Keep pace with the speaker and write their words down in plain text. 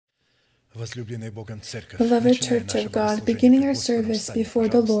Beloved Church of God, beginning our service before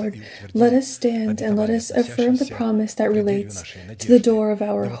the Lord, let us stand and let us affirm the promise that relates to the door of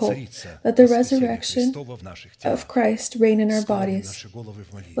our hope. Let the resurrection of Christ reign in our bodies.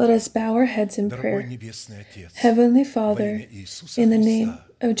 Let us bow our heads in prayer. Heavenly Father, in the name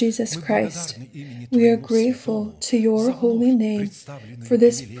of Jesus Christ, we are grateful to your holy name for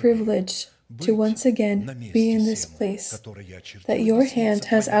this privilege to once again be in this place that your hand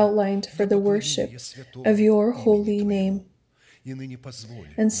has outlined for the worship of your holy name.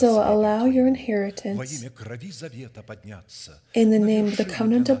 And so allow your inheritance in the name of the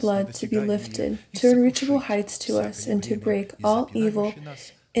covenant of blood to be lifted to unreachable heights to us and to break all evil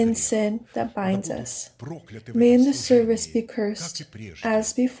and sin that binds us. May in this service be cursed,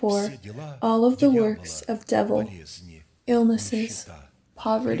 as before, all of the works of devil, illnesses,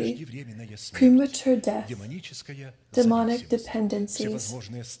 poverty, premature death, demonic dependencies,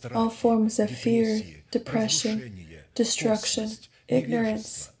 all forms of fear, depression, destruction,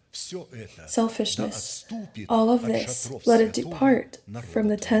 ignorance, selfishness, all of this, let it depart from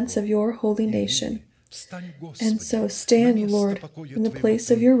the tents of your holy nation. And so stand, Lord, in the place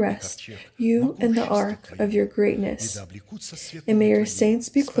of your rest, you and the ark of your greatness. And may your saints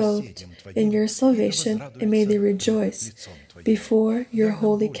be clothed in your salvation, and may they rejoice before your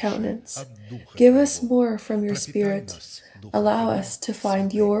holy countenance. Give us more from your Spirit. Allow us to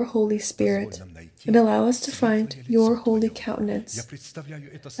find your Holy Spirit, and allow us to find your holy countenance.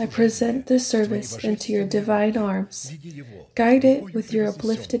 I present this service into your divine arms. Guide it with your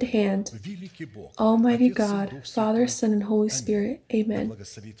uplifted hand. Almighty God, Father, Son, and Holy Spirit. Amen.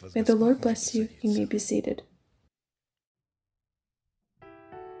 May the Lord bless you. You may be seated.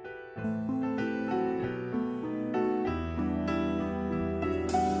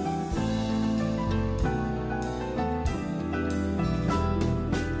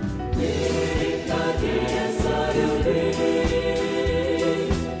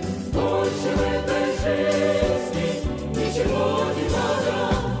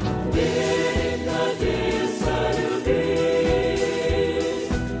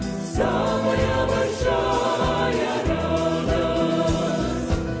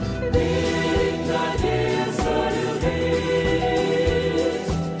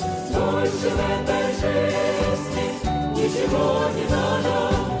 Ничего не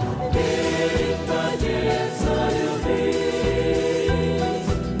надо, верить, надеяться.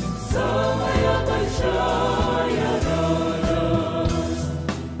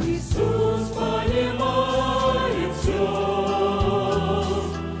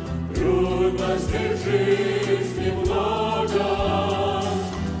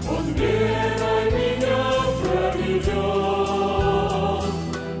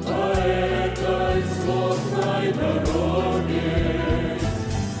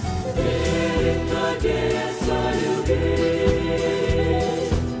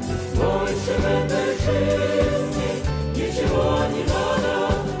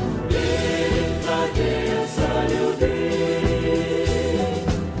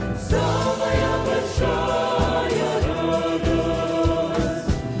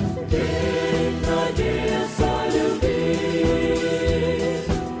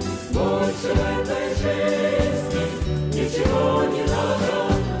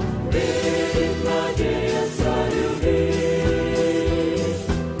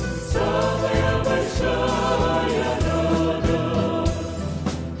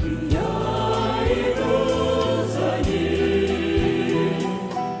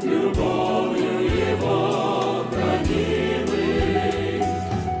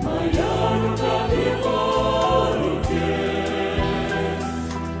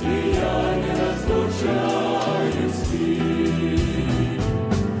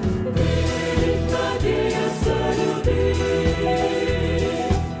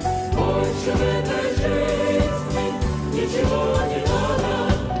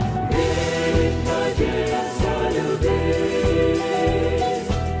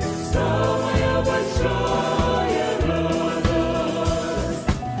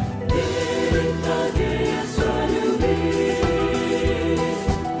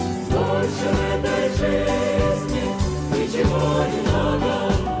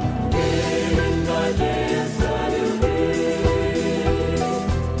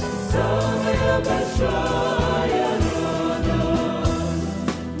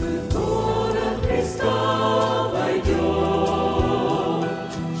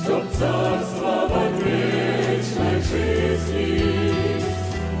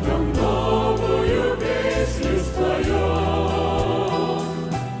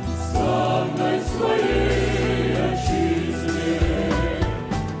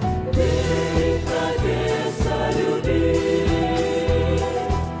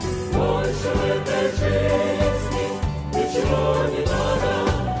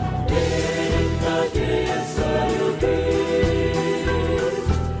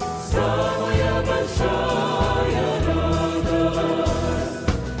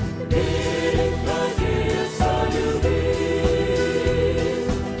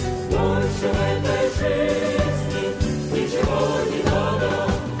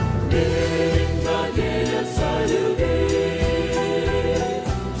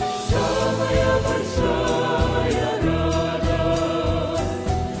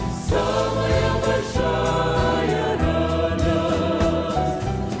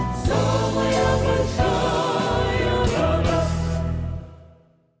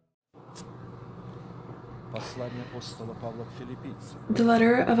 The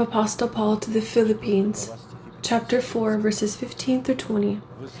letter of Apostle Paul to the Philippines, chapter 4, verses 15 through 20.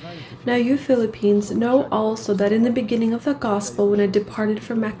 Now you Philippines know also that in the beginning of the gospel, when I departed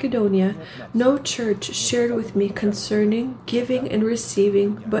from Macedonia, no church shared with me concerning giving and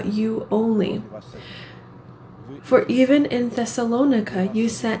receiving, but you only. For even in Thessalonica you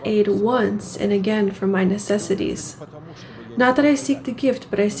sent aid once and again for my necessities. Not that I seek the gift,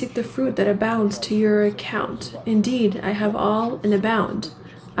 but I seek the fruit that abounds to your account. Indeed, I have all and abound.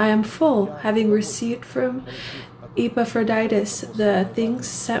 I am full, having received from Epaphroditus the things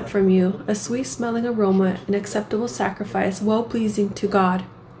sent from you, a sweet-smelling aroma, an acceptable sacrifice, well-pleasing to God.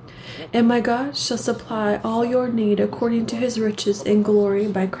 And my God shall supply all your need according to his riches in glory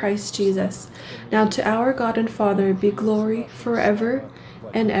by Christ Jesus. Now to our God and Father be glory forever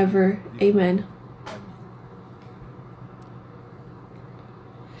and ever. Amen.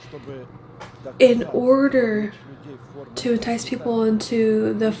 In order to entice people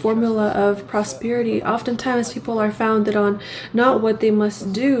into the formula of prosperity, oftentimes people are founded on not what they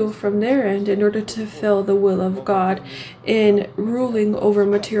must do from their end in order to fulfill the will of God in ruling over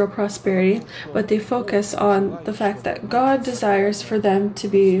material prosperity, but they focus on the fact that God desires for them to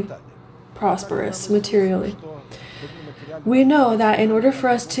be prosperous materially. We know that in order for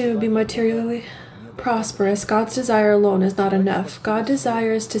us to be materially prosperous, God's desire alone is not enough. God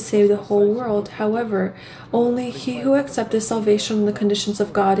desires to save the whole world. However, only he who accepts the salvation on the conditions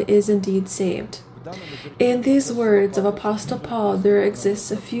of God is indeed saved. In these words of Apostle Paul, there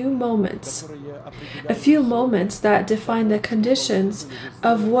exists a few moments that define the conditions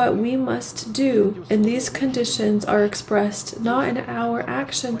of what we must do, and these conditions are expressed not in our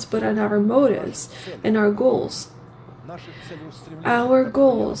actions, but in our motives and our goals. Our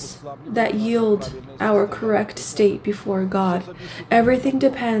goals that yield our correct state before God. Everything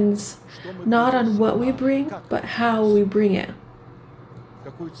depends not on what we bring, but how we bring it.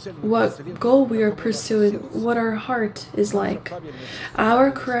 What goal we are pursuing, what our heart is like.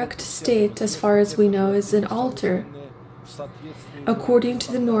 Our correct state, as far as we know, is an altar, according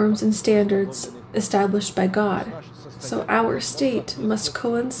to the norms and standards established by God. So our state must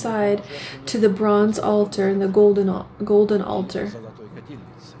coincide to the bronze altar and the golden altar.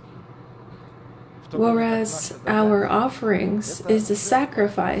 Whereas our offerings is the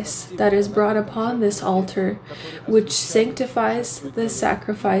sacrifice that is brought upon this altar, which sanctifies the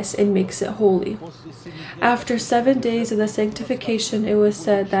sacrifice and makes it holy. After 7 days of the sanctification, it was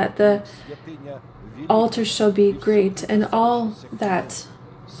said that the altar shall be great, and all that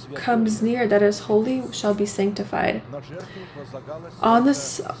comes near that is holy shall be sanctified. On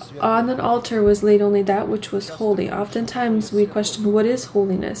an altar was laid only that which was holy. Oftentimes we question, what is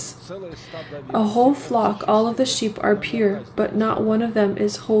holiness? A whole flock, all of the sheep are pure, but not one of them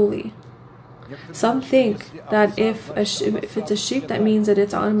is holy. Some think that if it's a sheep, that means that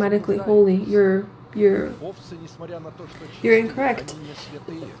it's automatically holy. You're incorrect.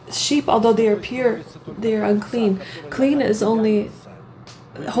 Sheep, although they are pure, they are unclean.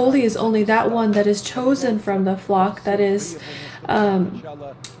 Holy is only that one that is chosen from the flock, that is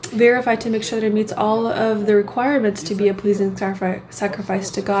verified to make sure that it meets all of the requirements to be a pleasing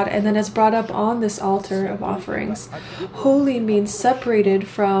sacrifice to God, and then is brought up on this altar of offerings. Holy means separated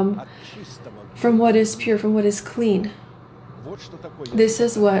from what is pure, from what is clean. This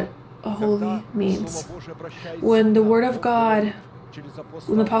is what holy means. When the Word of God,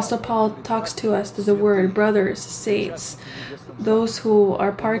 when the Apostle Paul talks to us through the Word, brothers, saints, those who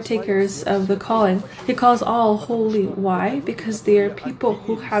are partakers of the calling, he calls all holy. Why? Because they are people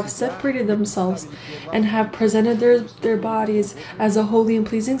who have separated themselves and have presented their bodies as a holy and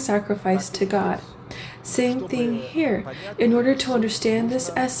pleasing sacrifice to God. Same thing here. In order to understand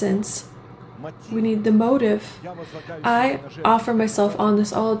this essence, we need the motive. I offer myself on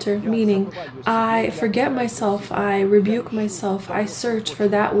this altar, meaning I forget myself, I rebuke myself, I search for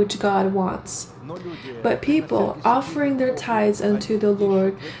that which God wants. But people offering their tithes unto the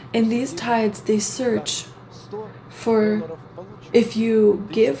Lord, in these tithes they search for, if you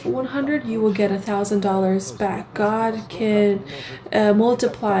give 100, you will get $1,000 back. God can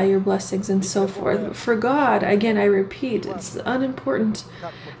multiply your blessings and so forth. For God, again, I repeat, it's unimportant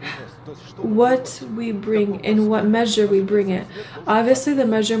what we bring, in what measure we bring it. Obviously, the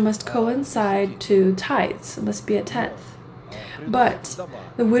measure must coincide to tithes. It must be a tenth. But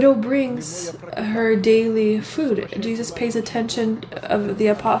the widow brings her daily food. Jesus pays attention of the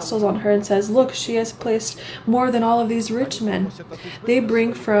apostles on her and says, look, she has placed more than all of these rich men. They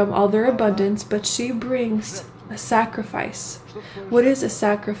bring from all their abundance, but she brings a sacrifice. What is a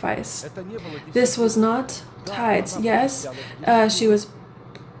sacrifice? This was not tithes. Yes, she was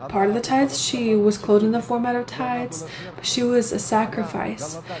part of the tithes. She was clothed in the format of tithes. She was a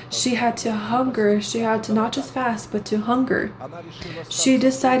sacrifice. She had to hunger. She had to not just fast, but to hunger. She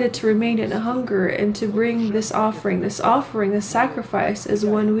decided to remain in a hunger and to bring this offering. This offering, this sacrifice, is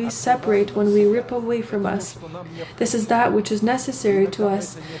when we separate, when we rip away from us. This is that which is necessary to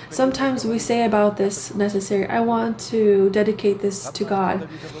us. Sometimes we say about this necessary, I want to dedicate this to God.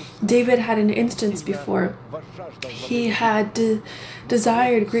 David had an instance before. He had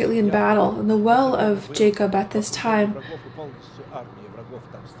desired greatly in battle, and the well of Jacob at this time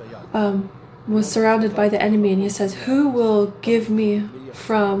was surrounded by the enemy, and he says, who will give me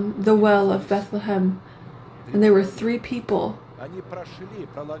from the well of Bethlehem? And there were 3 people.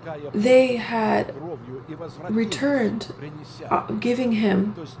 They had returned, giving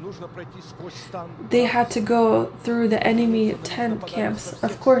him. They had to go through the enemy tent camps.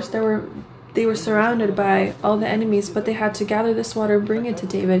 Of course, they were surrounded by all the enemies, but they had to gather this water and bring it to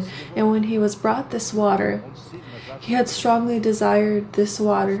David. And when he was brought this water, he had strongly desired this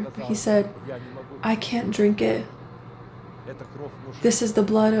water. But he said, I can't drink it. This is the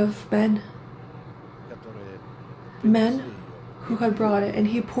blood of men who had brought it, and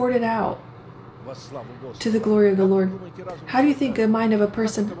he poured it out to the glory of the Lord. How do you think the mind of a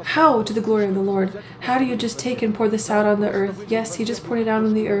person, how to the glory of the Lord? How do you just take and pour this out on the earth? Yes, he just poured it out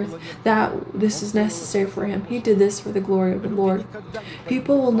on the earth. This is necessary for him. He did this for the glory of the Lord.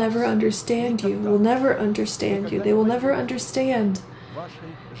 People will never understand you, will never understand you. They will never understand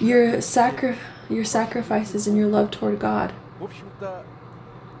your sacrifices and your love toward God.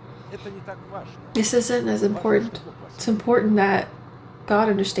 This isn't as important. It's important that God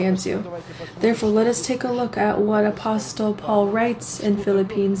understands you. Therefore, let us take a look at what Apostle Paul writes in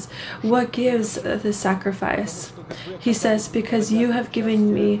Philippians. What gives the sacrifice? He says, because you have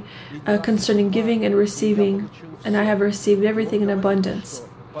given me concerning giving and receiving, and I have received everything in abundance.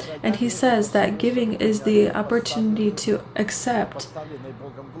 And he says that giving is the opportunity to accept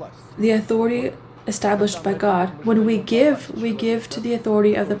the authority established by God. When we give to the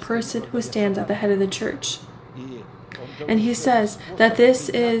authority of the person who stands at the head of the church. And he says that this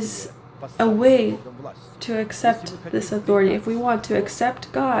is a way to accept this authority. If we want to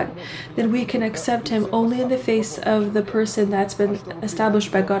accept God, then we can accept him only in the face of the person that's been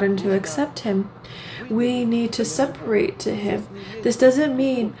established by God. And to accept him, we need to separate to him. This doesn't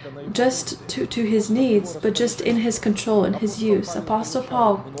mean just to his needs, but just in his control and his use. Apostle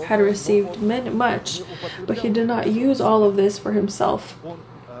Paul had received much, but he did not use all of this for himself.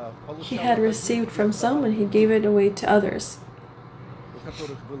 He had received from some and he gave it away to others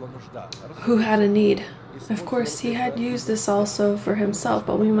who had a need. Of course, he had used this also for himself,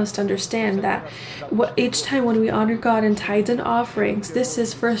 but we must understand that each time when we honor God in tithes and offerings, this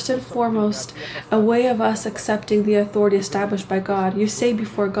is first and foremost a way of us accepting the authority established by God. You say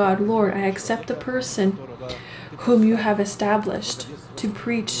before God, Lord, I accept the person whom you have established to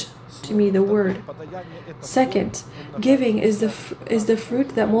preach to me the word. Second, giving is the fruit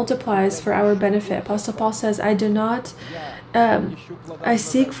that multiplies for our benefit. Apostle Paul says, I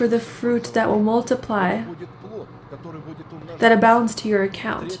seek for the fruit that will multiply, that abounds to your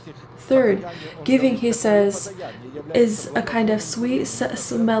account. Third, giving, he says, is a kind of sweet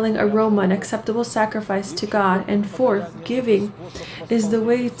smelling aroma, an acceptable sacrifice to God. And fourth, giving is the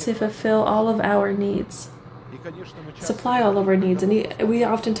way to fulfill all of our needs. Supply all of our needs. And we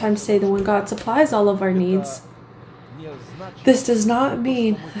oftentimes say that when God supplies all of our needs, this does not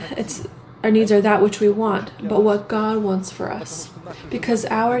mean our needs are that which we want, but what God wants for us. Because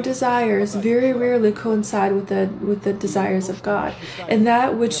our desires very rarely coincide with the desires of God. And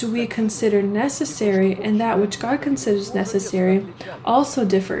that which we consider necessary and that which God considers necessary also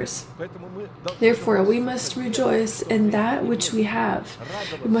differs. Therefore, we must rejoice in that which we have.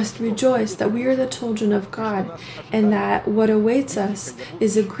 We must rejoice that we are the children of God and that what awaits us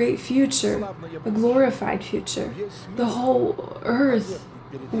is a great future, a glorified future. The whole earth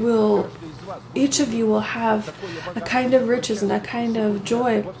each of you will have a kind of riches and a kind of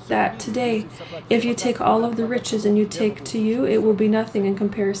joy that today, if you take all of the riches and you take to you, it will be nothing in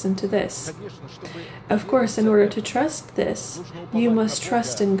comparison to this. Of course, in order to trust this, you must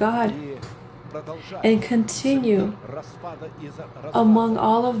trust in God and continue among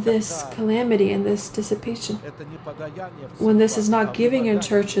all of this calamity and this dissipation. When this is not giving in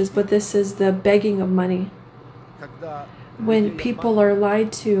churches, but this is the begging of money. When people are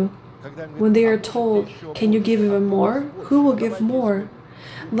lied to, when they are told, can you give even more? Who will give more?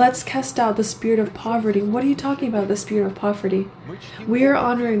 Let's cast out the spirit of poverty. What are you talking about, the spirit of poverty? We are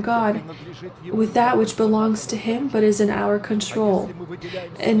honoring God with that which belongs to him, but is in our control.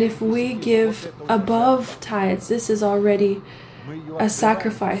 And if we give above tithes, this is already a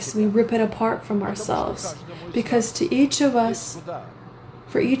sacrifice. We rip it apart from ourselves. Because to each of us,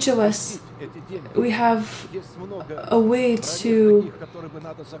 for each of us, we have a way to,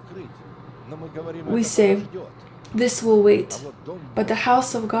 we say, this will wait. But the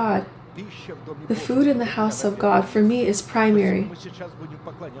house of God, the food in the house of God, for me, is primary.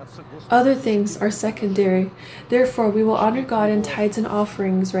 Other things are secondary. Therefore, we will honor God in tithes and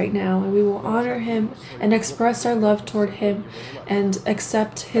offerings right now, and we will honor Him and express our love toward Him and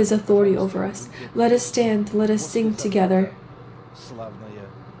accept His authority over us. Let us stand, let us sing together.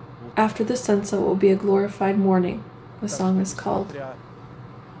 After the sunset will be a glorified morning, the song is called.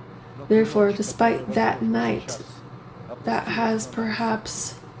 Therefore, despite that night that has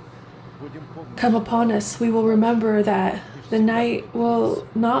perhaps come upon us, we will remember that the night will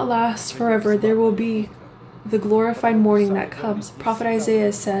not last forever. There will be the glorified morning that comes. Prophet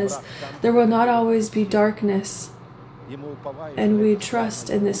Isaiah says, there will not always be darkness. And we trust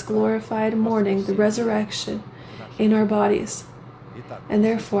in this glorified morning, the resurrection in our bodies. And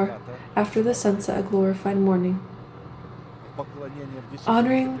therefore, after the sunset, a glorified morning.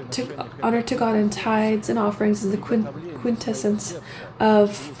 Honor to God in tithes and offerings is the quintessence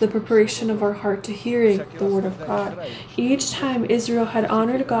of the preparation of our heart to hearing the word of God. Each time Israel had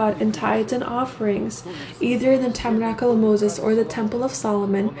honored God in tithes and offerings, either in the tabernacle of Moses or the temple of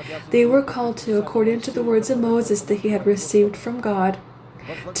Solomon, they were called to, according to the words of Moses that he had received from God,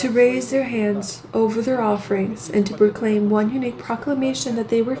 to raise their hands over their offerings and to proclaim one unique proclamation that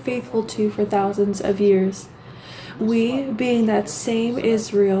they were faithful to for thousands of years. We, being that same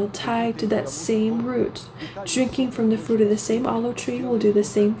Israel, tied to that same root, drinking from the fruit of the same olive tree, will do the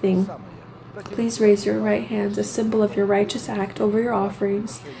same thing. Please raise your right hands, a symbol of your righteous act over your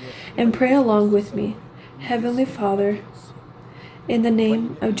offerings, and pray along with me. Heavenly Father, in the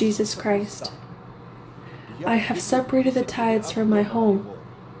name of Jesus Christ, I have separated the tithes from my home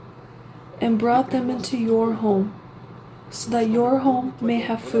and brought them into your home, so that your home may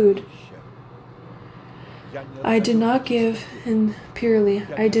have food. I did not give in purely,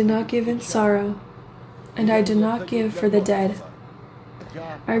 I did not give in sorrow, and I did not give for the dead.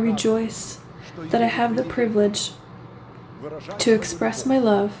 I rejoice that I have the privilege to express my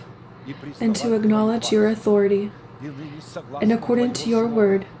love and to acknowledge your authority. And according to your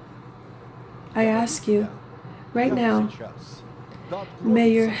word, I ask you, right now, may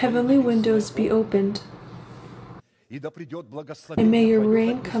your heavenly windows be opened, and may your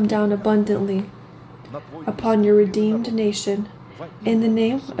rain come down abundantly upon your redeemed nation. In the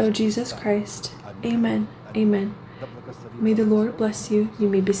name of Jesus Christ, amen. Amen. May the Lord bless you. You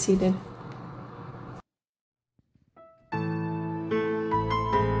may be seated.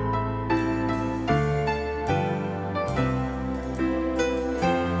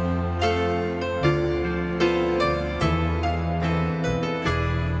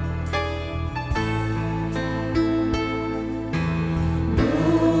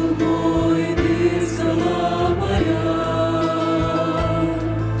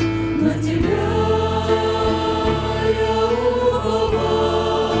 На тебя я уповаю.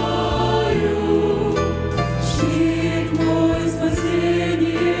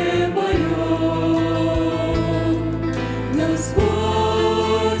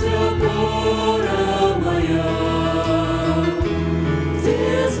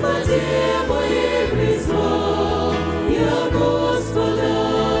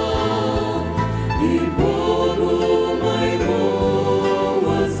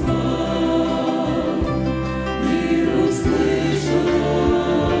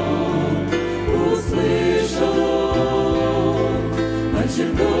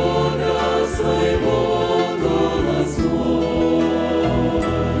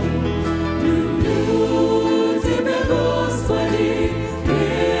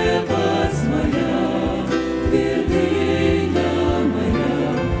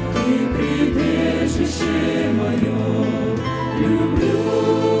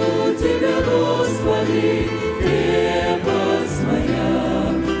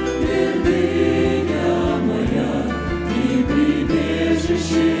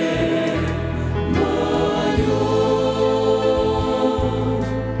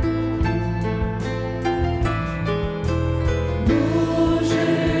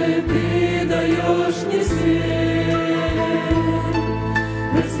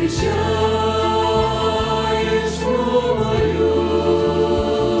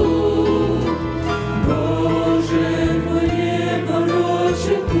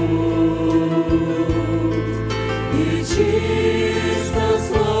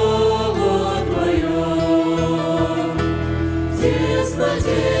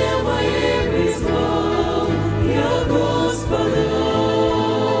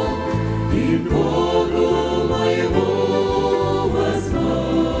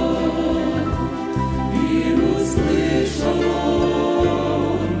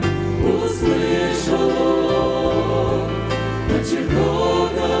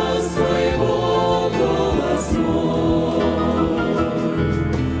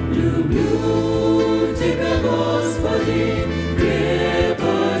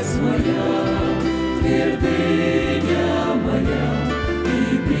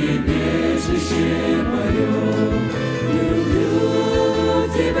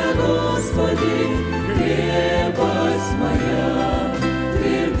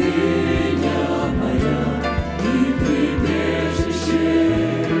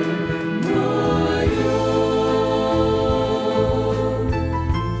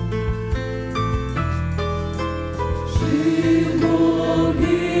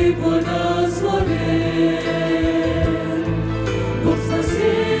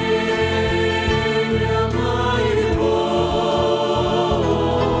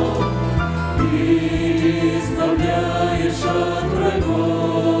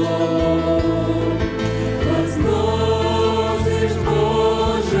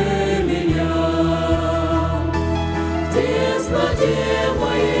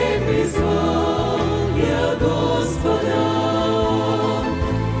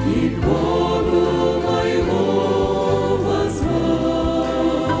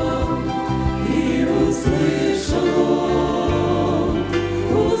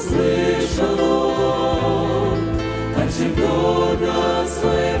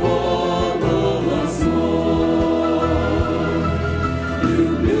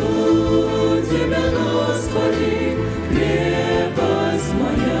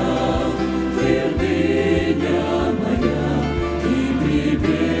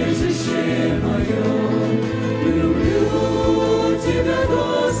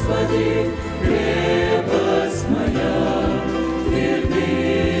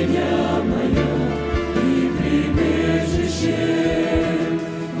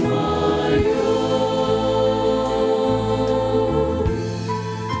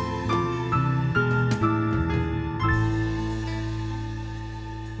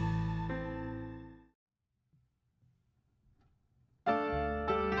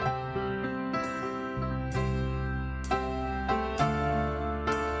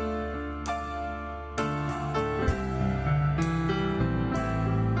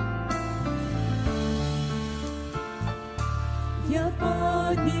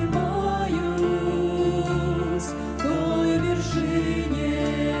 поднимаюсь к той вершине,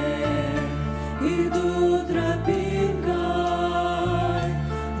 иду тропинкой,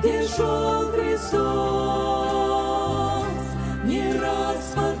 где шел Христос, не раз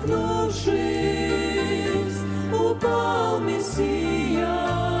споткнувшись, упал Мессия,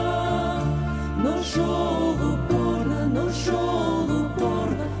 но шел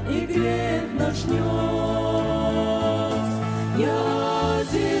упорно, и грех наш нес. Я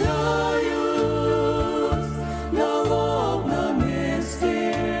озираюсь на лобном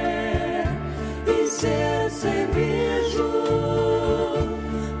месте, и сердцем вижу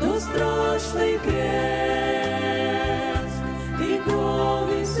тот страшный крест, и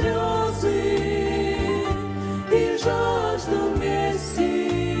кровь, и слезы, и жажду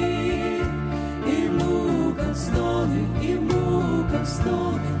мести, и в муках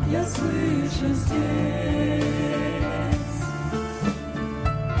стоны я слышу здесь.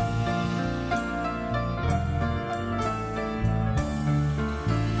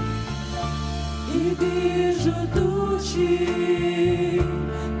 И вижу тучи,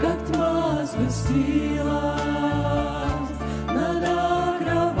 как тьма сгустилась над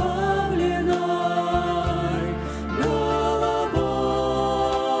окровавленной головой,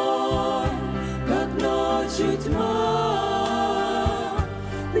 как ночью тьма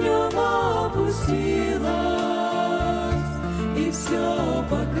днем опустилась, и все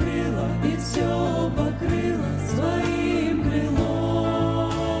покрыло своим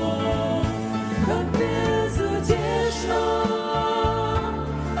крылом. Как безутешно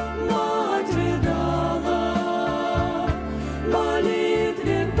мать рыдала,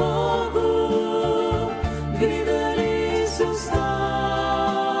 молитве к Богу двигались уста,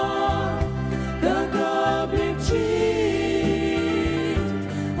 как облегчить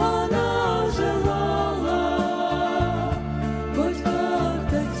она желала хоть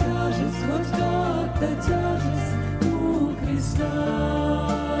как-то тяжесть у креста.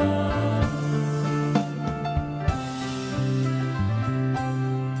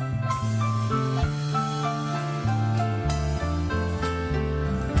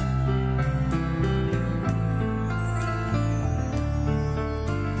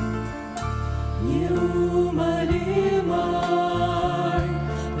 Неумолимой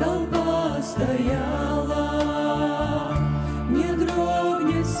толпа стояла, не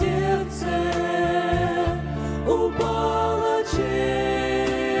дрогнет сердце у палачей,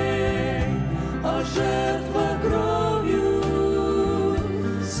 а жертва кровью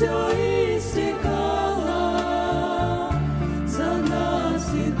все истекала за нас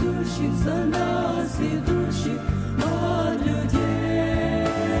идущих от людей.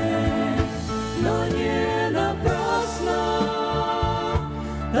 Но не напрасно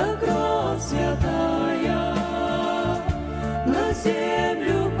та кровь святая на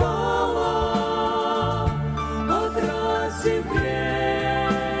землю пала, окрасив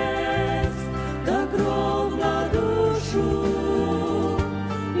крест, та кровь на душу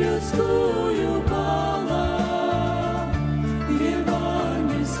людскую пала,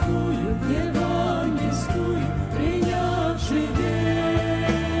 евангельскую принявший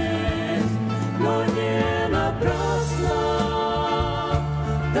весть. Но не напрасно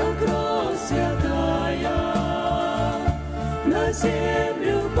та кровь святая на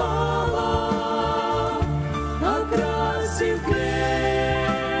землю пала, окрасив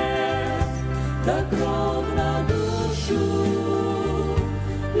крест, та кровь на душу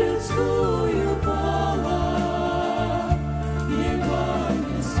людскую пала,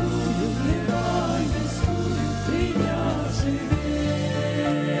 евангельскую принявший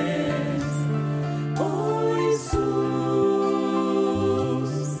весть. О Иисус,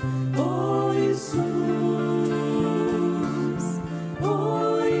 о Иисус, о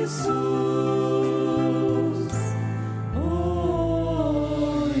Иисус, о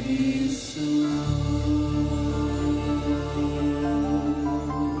Иисус.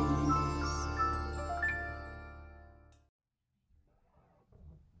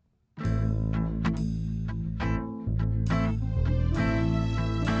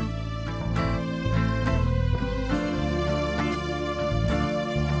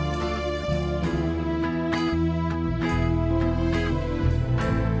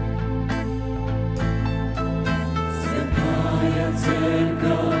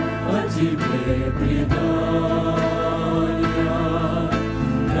 Церковь о тебе предания,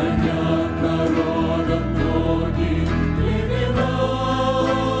 гонят народов многих племена.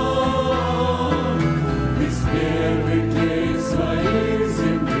 Из первых дней своих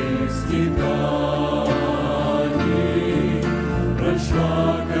земных скитаний прошла,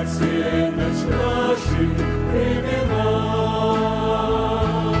 как свет ночь наших времена.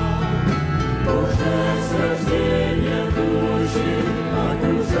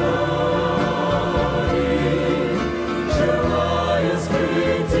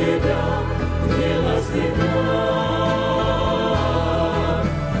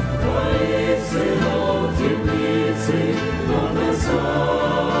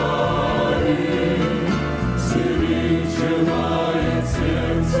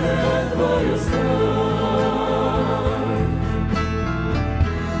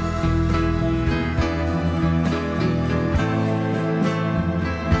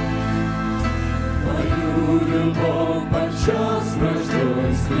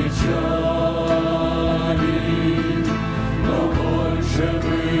 же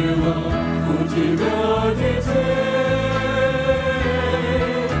было у тебя детей,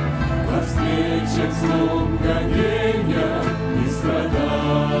 во встречах злом гонения и страдания.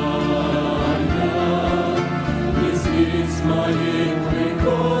 Несли с молитвы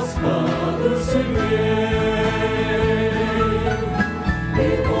Господу сильней, и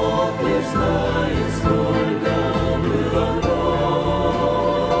Бог лишь знает, сколько было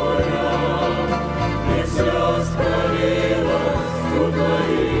горя, и слез пролилось у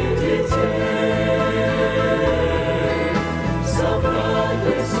твоих детей. Собрать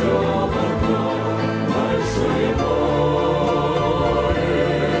бы все в одно большое море,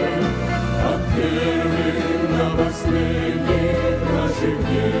 от первых до последних наших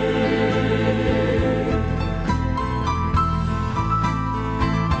дней.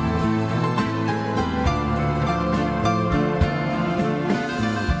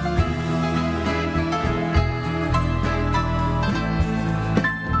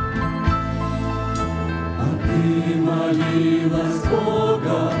 Молилась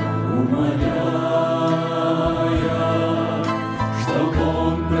Бога, умоляя, чтоб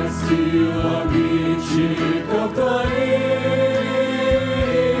Он простил обидчиков твоих,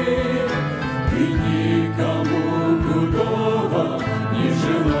 и никому худого не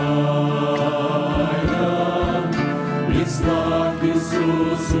желая. Представь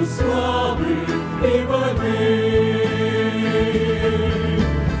Иисусу слабых и больных,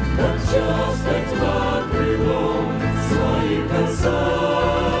 как часто тьма крылом своих касаясь,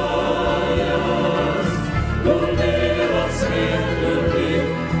 дурнила свет любви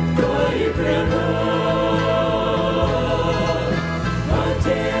в твоих рядах. А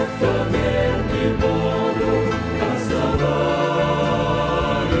те, кто верны Богу оставались,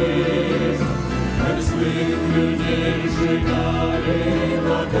 как злых людей сжигали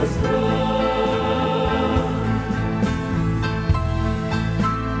на кострах.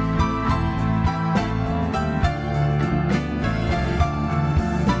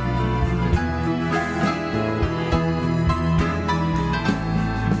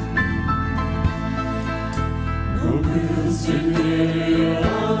 Сильнее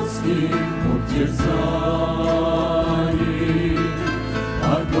адских мук терзаний,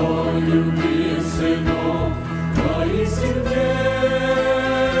 огонь любви сынов твоих сердец.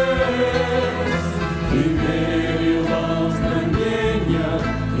 Ты верила в знамения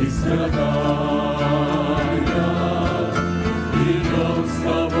и страдания, идет с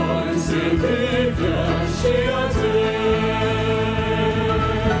тобой всевидящий Отец.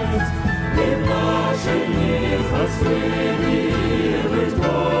 И в наши дни последний быть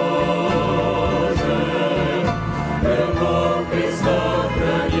может, любовь Христа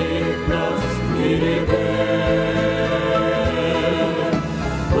хранит нас в мире бед.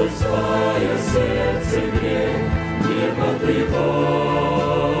 Пусть твое сердце грех не потревожит,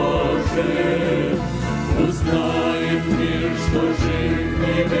 узнает мир, что жив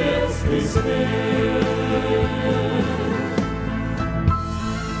небесный свет.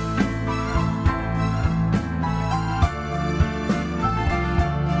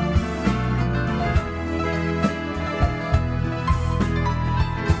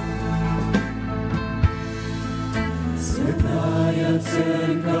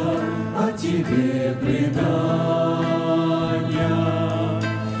 Церковь о тебе предания,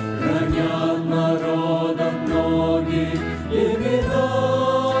 хранят народов многих имена.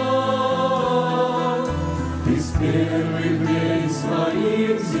 Ты с первых дней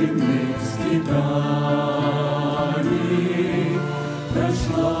своих земных скитаний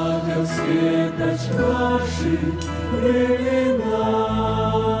прошла, как светоч наши времена.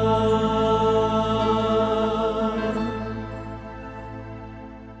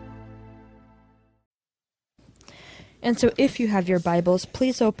 And so if you have your Bibles,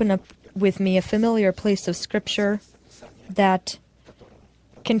 please open up with me a familiar place of Scripture that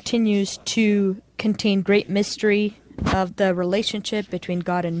continues to contain great mystery of the relationship between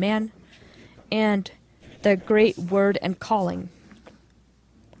God and man and the great word and calling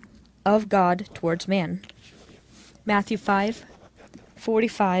of God towards man. Matthew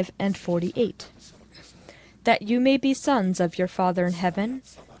 5:45 and 48. That you may be sons of your Father in heaven,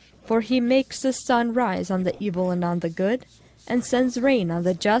 for he makes the sun rise on the evil and on the good, and sends rain on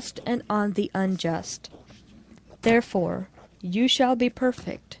the just and on the unjust. Therefore, you shall be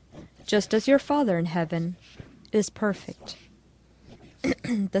perfect, just as your Father in heaven is perfect.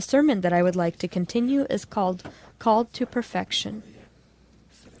 The sermon that I would like to continue is called Called to Perfection.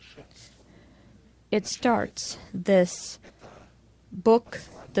 It starts this book,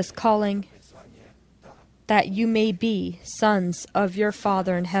 this calling, that you may be sons of your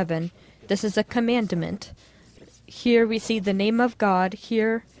Father in heaven. This is a commandment. Here we see the name of God.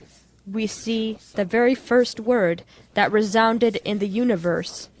 Here we see the very first word that resounded in the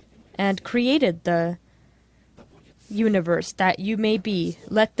universe and created the universe, that you may be.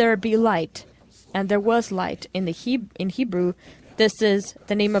 Let there be light. And there was light. In Hebrew, this is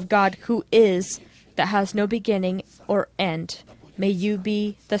the name of God who is, that has no beginning or end. May you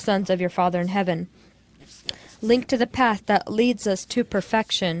be the sons of your Father in heaven. Linked to the path that leads us to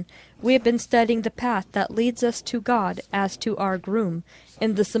perfection, we have been studying the path that leads us to God as to our groom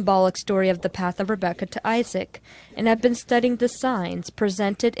in the symbolic story of the path of Rebekah to Isaac, and have been studying the signs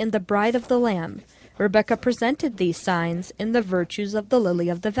presented in the bride of the Lamb. Rebekah presented these signs in the virtues of the lily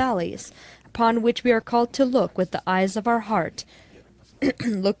of the valleys, upon which we are called to look with the eyes of our heart.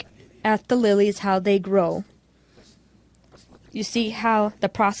 Look at the lilies, how they grow. You see how the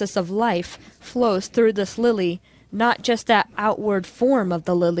process of life flows through this lily, not just that outward form of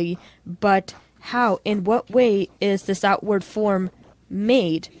the lily, but how, in what way is this outward form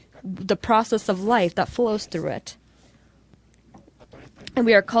made, the process of life that flows through it. And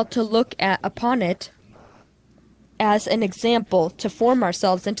we are called to look upon it as an example to form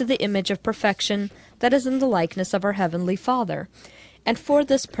ourselves into the image of perfection that is in the likeness of our Heavenly Father. And for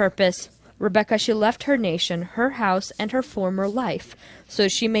this purpose, Rebekah, she left her nation, her house, and her former life, so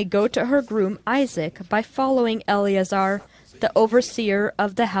she may go to her groom Isaac by following Eleazar, the overseer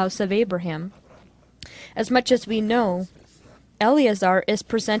of the house of Abraham. As much as we know, Eleazar is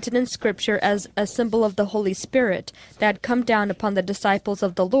presented in Scripture as a symbol of the Holy Spirit that had come down upon the disciples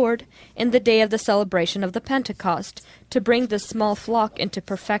of the Lord in the day of the celebration of the Pentecost to bring this small flock into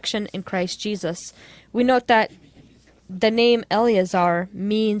perfection in Christ Jesus. We note that the name Eleazar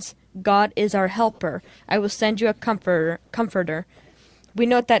means God is our helper. I will send you a comforter. We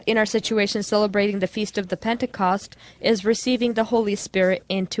note that in our situation celebrating the Feast of the Pentecost is receiving the Holy Spirit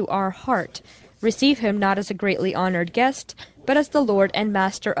into our heart. Receive him not as a greatly honored guest, but as the Lord and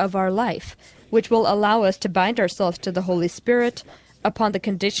Master of our life, which will allow us to bind ourselves to the Holy Spirit upon the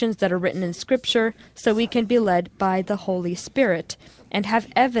conditions that are written in Scripture, so we can be led by the Holy Spirit and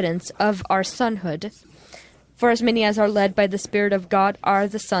have evidence of our sonhood. For as many as are led by the Spirit of God are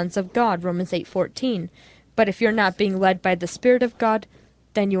the sons of God, Romans 8:14. But if you're not being led by the Spirit of God,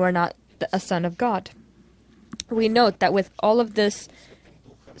 then you are not a son of God. We note that with all of this,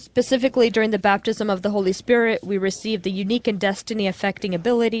 specifically during the baptism of the Holy Spirit, we receive the unique and destiny-affecting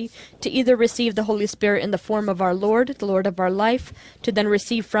ability to either receive the Holy Spirit in the form of our Lord, the Lord of our life, to then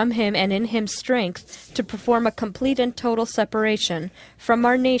receive from him and in him strength to perform a complete and total separation from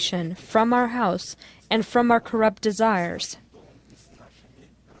our nation, from our house, and from our corrupt desires.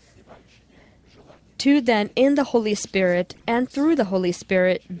 To then, in the Holy Spirit and through the Holy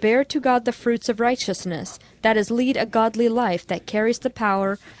Spirit, bear to God the fruits of righteousness, that is, lead a godly life that carries the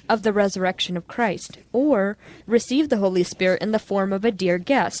power of the resurrection of Christ, or receive the Holy Spirit in the form of a dear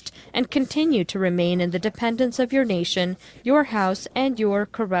guest, and continue to remain in the dependence of your nation, your house, and your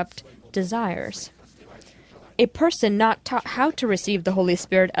corrupt desires. A person not taught how to receive the Holy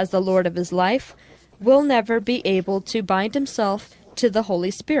Spirit as the Lord of his life will never be able to bind himself to the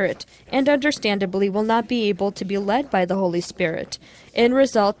Holy Spirit, and understandably will not be able to be led by the Holy Spirit, in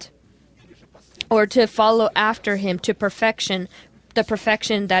result, or to follow after him to perfection, the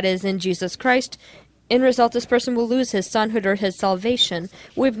perfection that is in Jesus Christ. In result, this person will lose his sonhood or his salvation.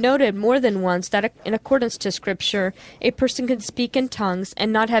 We've noted more than once that in accordance to Scripture, a person can speak in tongues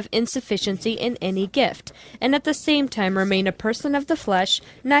and not have insufficiency in any gift, and at the same time remain a person of the flesh,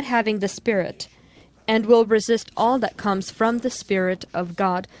 not having the Spirit, and will resist all that comes from the Spirit of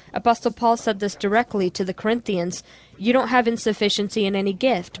God. Apostle Paul said this directly to the Corinthians. You don't have insufficiency in any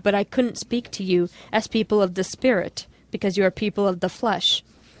gift, but I couldn't speak to you as people of the Spirit, because you are people of the flesh.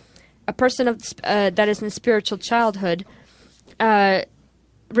 A person that is in spiritual childhood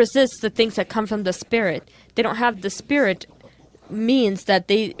resists the things that come from the Spirit. They don't have the Spirit means that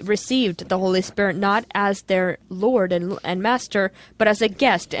they received the Holy Spirit not as their Lord and Master, but as a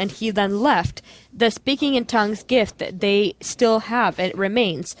guest, and he then left. The speaking in tongues gift they still have, and it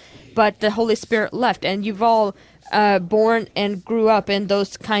remains, but the Holy Spirit left, and you've all born and grew up in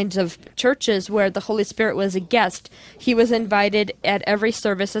those kinds of churches where the Holy Spirit was a guest. He was invited at every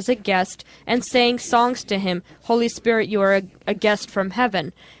service as a guest and sang songs to him. Holy Spirit, you are a guest from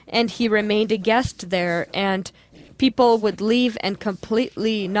heaven. And he remained a guest there, and people would leave and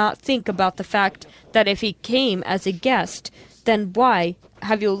completely not think about the fact that if he came as a guest, then why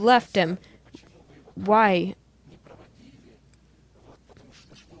have you left him? Why?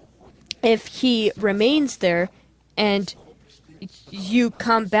 If he remains there and you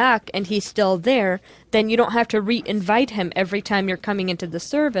come back and he's still there, then you don't have to re-invite him every time you're coming into the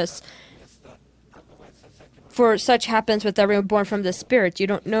service. For such happens with everyone born from the Spirit. You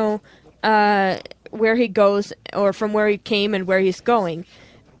don't know where he goes or from where he came and where he's going.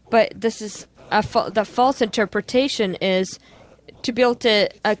 But this is the false interpretation is to be able to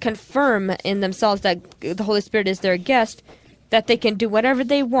confirm in themselves that the Holy Spirit is their guest, that they can do whatever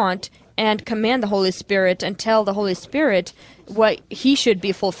they want and command the Holy Spirit and tell the Holy Spirit what he should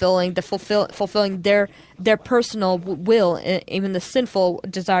be fulfilling, fulfilling their personal will, even the sinful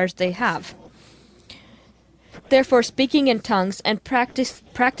desires they have. Therefore, speaking in tongues and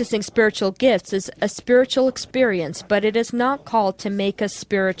practicing spiritual gifts is a spiritual experience, but it is not called to make us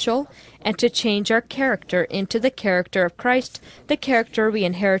spiritual and to change our character into the character of Christ, the character we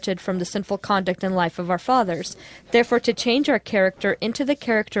inherited from the sinful conduct and life of our fathers. Therefore, to change our character into the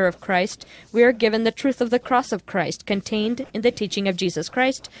character of Christ, we are given the truth of the cross of Christ, contained in the teaching of Jesus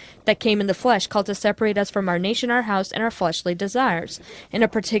Christ, that came in the flesh, called to separate us from our nation, our house, and our fleshly desires. In a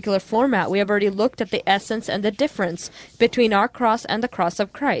particular format, we have already looked at the essence and the difference between our cross and the cross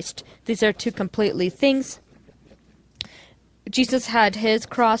of Christ. These are two completely things. Jesus had his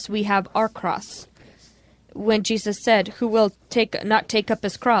cross, we have our cross. When Jesus said, who will not take up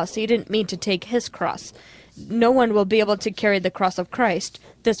his cross, he didn't mean to take his cross. No one will be able to carry the cross of Christ.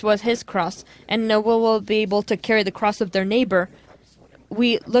 This was his cross. And no one will be able to carry the cross of their neighbor.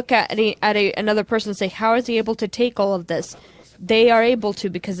 We look at another person and say, how is he able to take all of this? They are able to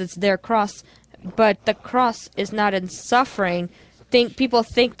because it's their cross. But the cross is not in suffering. People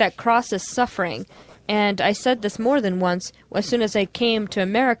think that cross is suffering. And I said this more than once. As soon as I came to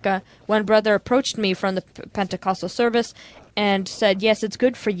America, one brother approached me from the Pentecostal service and said, yes, it's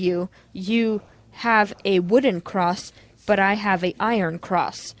good for you. You have a wooden cross, but I have an iron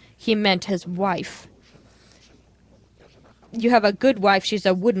cross. He meant his wife. You have a good wife, she's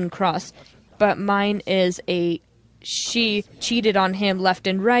a wooden cross, but mine is she cheated on him left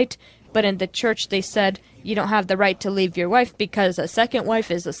and right, but in the church they said, you don't have the right to leave your wife because a second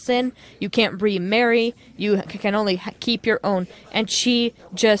wife is a sin. You can't remarry. You can only keep your own. And she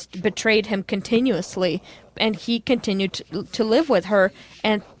just betrayed him continuously. And he continued to live with her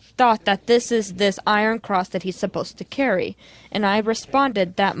and thought that this is this iron cross that he's supposed to carry. And I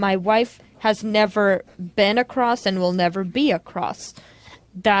responded that my wife has never been a cross and will never be a cross.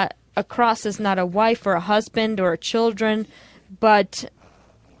 That a cross is not a wife or a husband or children, but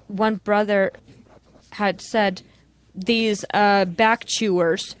one brother had said these back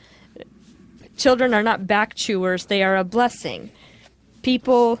chewers. Children are not back chewers, they are a blessing.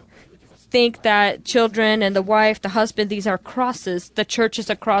 People think that children and the wife, the husband, these are crosses. The church is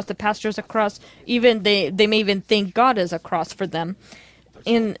a cross, the pastor is a cross. Even they may even think God is a cross for them.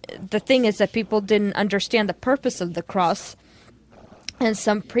 And the thing is that people didn't understand the purpose of the cross. And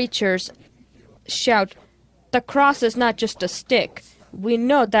some preachers shout, the cross is not just a stick. We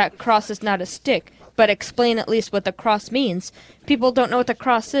know that cross is not a stick, but explain at least what the cross means. People don't know what the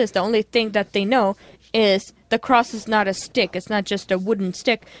cross is. The only thing that they know is the cross is not a stick. It's not just a wooden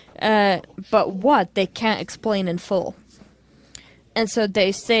stick. But what? They can't explain in full. And so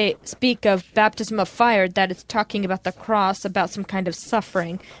they speak of baptism of fire, that it's talking about the cross, about some kind of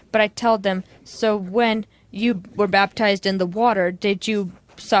suffering. But I tell them, so when you were baptized in the water, did you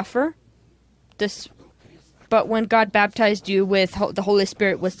suffer? But when God baptized you with the Holy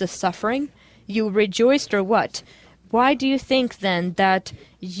Spirit, was this suffering? You rejoiced or what? Why do you think then that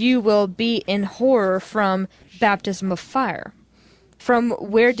you will be in horror from baptism of fire? From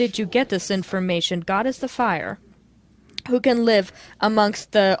where did you get this information? God is the fire. Who can live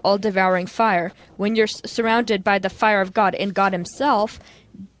amongst the all-devouring fire? When you're surrounded by the fire of God and God himself,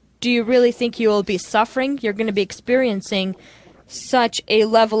 do you really think you will be suffering? You're going to be experiencing such a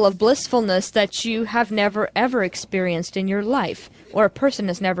level of blissfulness that you have never ever experienced in your life, or a person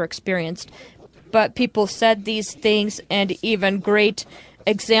has never experienced. But people said these things, and even great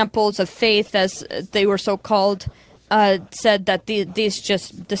examples of faith, as they were so called, said that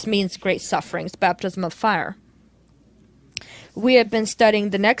this means great sufferings, baptism of fire. We have been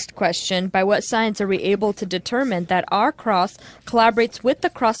studying the next question: by what signs are we able to determine that our cross collaborates with the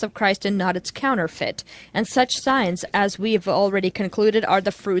cross of Christ and not its counterfeit? And such signs, as we have already concluded, are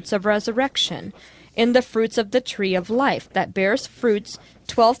the fruits of resurrection. In the fruits of the tree of life, that bears fruits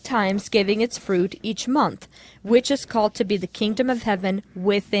 12 times, giving its fruit each month, which is called to be the kingdom of heaven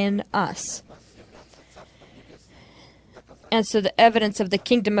within us. And so the evidence of the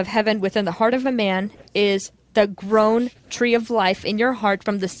kingdom of heaven within the heart of a man is the grown tree of life in your heart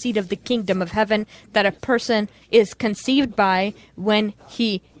from the seed of the kingdom of heaven that a person is conceived by when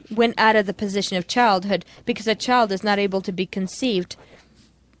he went out of the position of childhood, because a child is not able to be conceived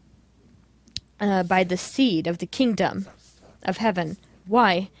by the seed of the kingdom of heaven.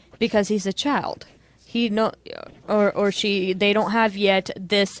 Why? Because he's a child. or she, they don't have yet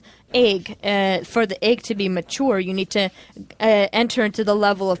this egg. For the egg to be mature, you need to enter into the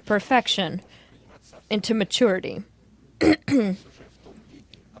level of perfection, into maturity.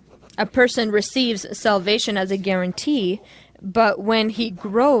 A person receives salvation as a guarantee, but when he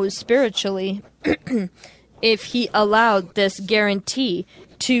grows spiritually, if he allowed this guarantee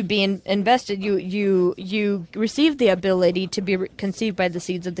to be invested, you receive the ability to be conceived by the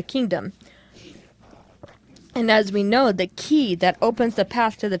seeds of the kingdom. And as we know, the key that opens the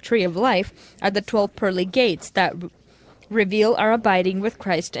path to the tree of life are the 12 pearly gates that reveal our abiding with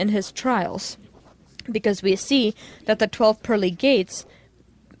Christ in his trials. Because we see that the 12 pearly gates,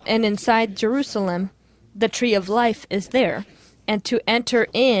 and inside Jerusalem, the tree of life is there. And to enter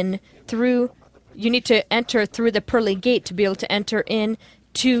in through, you need to enter through the pearly gate to be able to enter in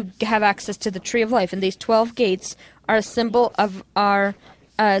to have access to the tree of life. And these 12 gates are a symbol of our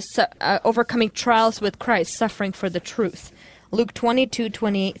overcoming trials with Christ, suffering for the truth. Luke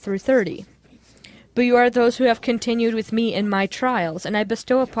 22:28-30. But you are those who have continued with me in my trials, and I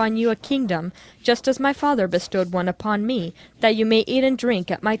bestow upon you a kingdom, just as my Father bestowed one upon me, that you may eat and drink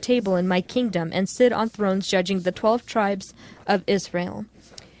at my table in my kingdom, and sit on thrones judging the 12 tribes of Israel.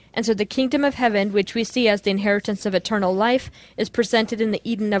 And so the kingdom of heaven, which we see as the inheritance of eternal life, is presented in the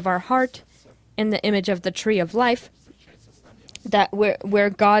Eden of our heart, in the image of the tree of life, that where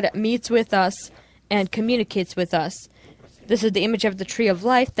God meets with us and communicates with us. This is the image of the tree of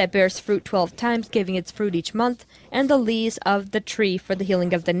life that bears fruit 12 times, giving its fruit each month, and the leaves of the tree for the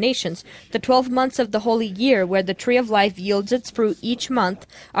healing of the nations. The 12 months of the holy year, where the tree of life yields its fruit each month,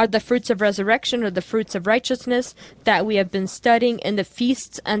 are the fruits of resurrection, or the fruits of righteousness, that we have been studying in the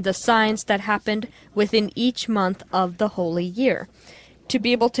feasts and the signs that happened within each month of the holy year. To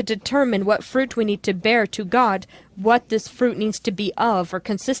be able to determine what fruit we need to bear to God, what this fruit needs to be of or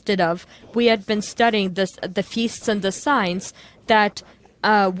consisted of, we had been studying the feasts and the signs that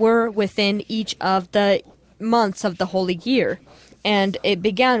were within each of the months of the holy year. And it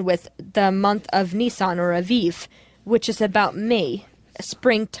began with the month of Nisan, or Aviv, which is about May,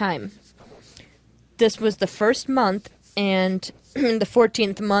 springtime. This was the first month, and the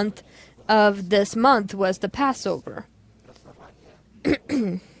 14th month of this month was the Passover.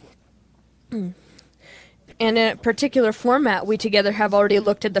 In a particular format, we together have already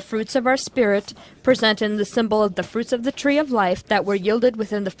looked at the fruits of our spirit, presented in the symbol of the fruits of the tree of life that were yielded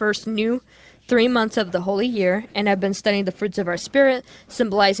within the first new 3 months of the holy year, and have been studying the fruits of our spirit,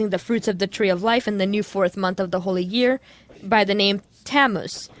 symbolizing the fruits of the tree of life in the new 4th month of the holy year, by the name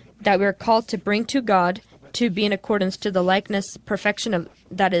Tammuz, that we are called to bring to God, to be in accordance to the likeness, perfection of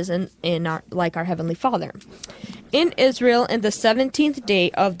that is in our, like our Heavenly Father. In Israel, in the 17th day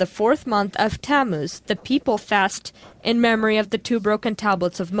of the 4th month of Tammuz, the people fast in memory of the 2 broken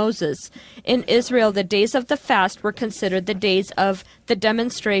tablets of Moses. In Israel, the days of the fast were considered the days of the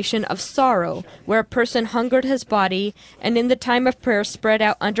demonstration of sorrow, where a person hungered his body, and in the time of prayer spread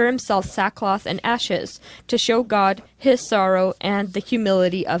out under himself sackcloth and ashes, to show God his sorrow and the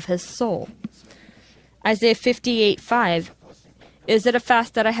humility of his soul. Isaiah 58:5. Is it a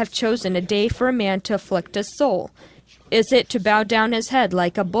fast that I have chosen, a day for a man to afflict his soul? Is it to bow down his head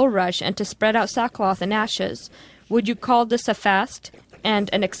like a bulrush, and to spread out sackcloth and ashes? Would you call this a fast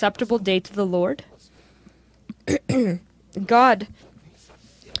and an acceptable day to the Lord? God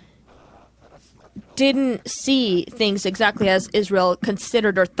didn't see things exactly as Israel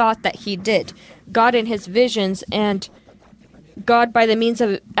considered or thought that he did. God, in his visions, and God, by the means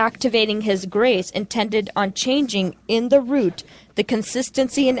of activating his grace, intended on changing in the root the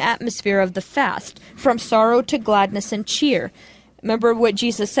consistency and atmosphere of the fast, from sorrow to gladness and cheer. Remember what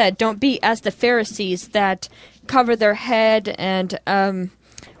Jesus said, don't be as the Pharisees that cover their head and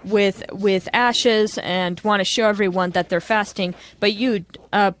with ashes and want to show everyone that they're fasting, but you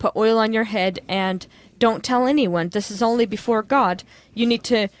put oil on your head and don't tell anyone. This is only before God. You need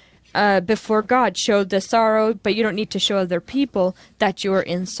to before God show the sorrow, but you don't need to show other people that you're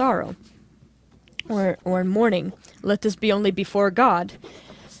in sorrow or mourning. Let this be only before God.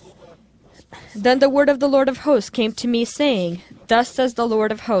 Then the word of the Lord of hosts came to me, saying, Thus says the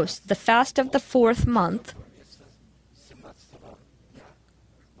Lord of hosts, the fast of the 4th month,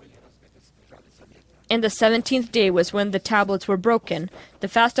 and the 17th day was when the tablets were broken. The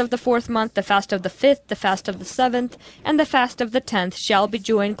fast of the 4th month, the fast of the 5th, the fast of the 7th, and the fast of the 10th shall be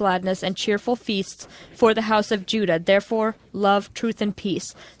joy and gladness and cheerful feasts for the house of Judah. Therefore, love, truth, and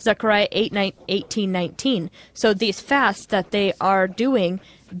peace. Zechariah 18:19. So these fasts that they are doing,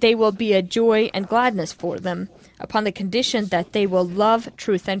 they will be a joy and gladness for them, upon the condition that they will love,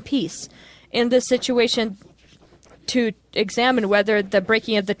 truth, and peace. In this situation, to examine whether the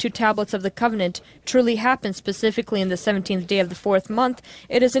breaking of the 2 tablets of the covenant truly happened specifically in the 17th day of the 4th month,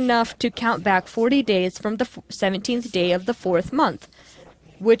 it is enough to count back 40 days from the 17th day of the 4th month,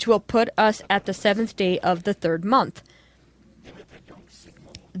 which will put us at the 7th day of the 3rd month.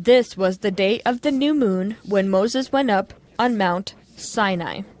 This was the day of the new moon when Moses went up on Mount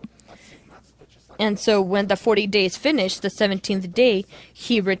Sinai. And so when the 40 days finished, the 17th day,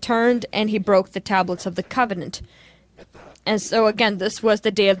 he returned and he broke the tablets of the covenant. And so again, this was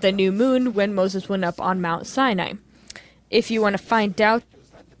the day of the new moon when Moses went up on Mount Sinai. If you want to find out,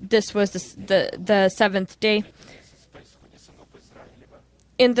 this was the 7th day.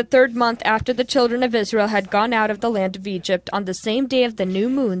 In the 3rd month after the children of Israel had gone out of the land of Egypt, on the same day of the new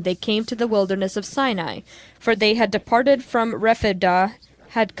moon, they came to the wilderness of Sinai. For they had departed from Rephidim,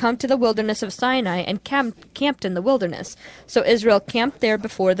 had come to the wilderness of Sinai, and camped in the wilderness. So Israel camped there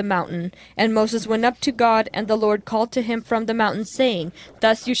before the mountain. And Moses went up to God, and the Lord called to him from the mountain, saying,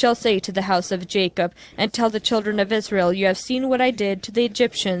 Thus you shall say to the house of Jacob, and tell the children of Israel, You have seen what I did to the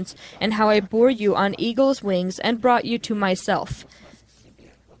Egyptians, and how I bore you on eagle's wings, and brought you to myself.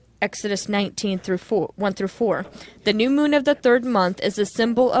 Exodus 19 through 1-4. The new moon of the 3rd month is a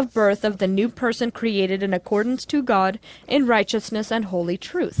symbol of birth of the new person created in accordance to God in righteousness and holy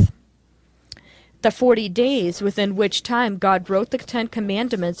truth. The 40 days within which time God wrote the 10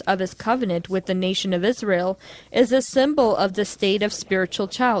 commandments of his covenant with the nation of Israel is a symbol of the state of spiritual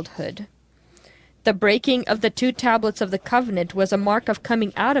childhood. The breaking of the 2 tablets of the covenant was a mark of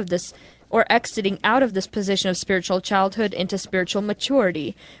coming out of this or exiting out of this position of spiritual childhood into spiritual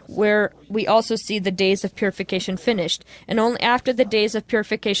maturity, where we also see the days of purification finished. And only after the days of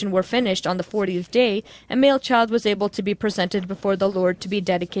purification were finished on the 40th day, a male child was able to be presented before the Lord to be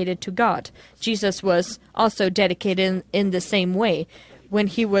dedicated to God. Jesus was also dedicated in the same way. When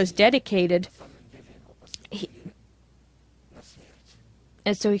he was dedicated,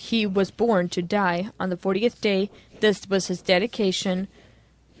 and so he was born to die on the 40th day. This was his dedication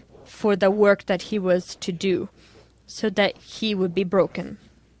for the work that he was to do, so that he would be broken.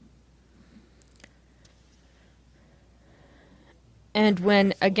 And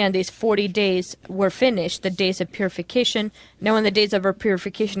when, again, these 40 days were finished, the days of purification, now when the days of our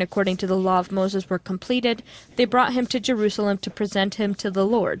purification according to the law of Moses were completed, they brought him to Jerusalem to present him to the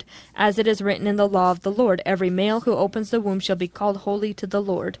Lord. As it is written in the law of the Lord, every male who opens the womb shall be called holy to the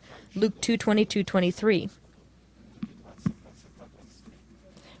Lord. Luke 2:22-23.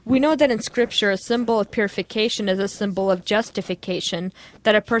 We know that in Scripture, a symbol of purification is a symbol of justification,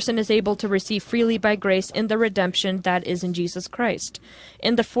 that a person is able to receive freely by grace in the redemption that is in Jesus Christ.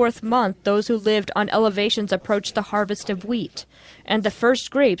 In the 4th month, those who lived on elevations approached the harvest of wheat, and the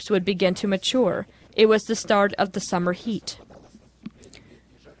first grapes would begin to mature. It was the start of the summer heat.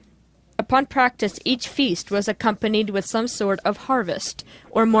 Upon practice, each feast was accompanied with some sort of harvest,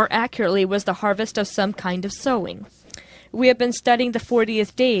 or more accurately, was the harvest of some kind of sowing. We have been studying the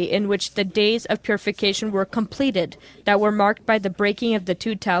 40th day, in which the days of purification were completed, that were marked by the breaking of the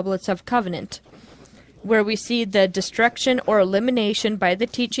 2 tablets of covenant, where we see the destruction or elimination by the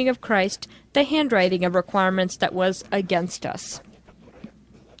teaching of Christ, the handwriting of requirements that was against us.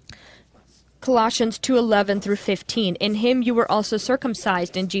 Colossians 2:11-15. In him you were also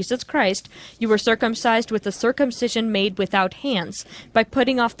circumcised, in Jesus Christ. You were circumcised with a circumcision made without hands, by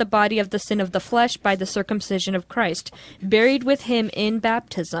putting off the body of the sin of the flesh by the circumcision of Christ, buried with him in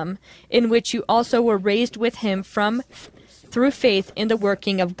baptism, in which you also were raised with him through faith in the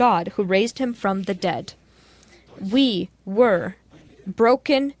working of God, who raised him from the dead. We were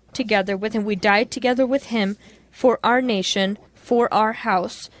broken together with him. We died together with him for our nation, for our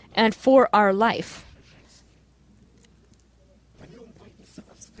house, and for our life.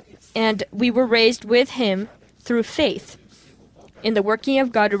 And we were raised with him through faith in the working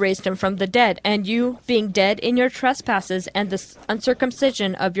of God who raised him from the dead. And you, being dead in your trespasses and the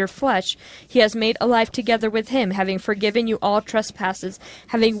uncircumcision of your flesh, he has made alive together with him, having forgiven you all trespasses,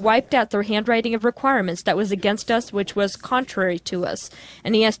 having wiped out the handwriting of requirements that was against us, which was contrary to us.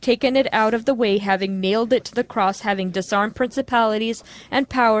 And he has taken it out of the way, having nailed it to the cross, having disarmed principalities and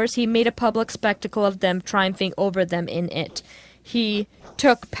powers, he made a public spectacle of them, triumphing over them in it. He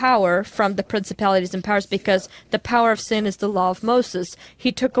took power from the principalities and powers, because the power of sin is the law of Moses.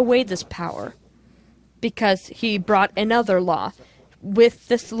 He took away this power because he brought another law. With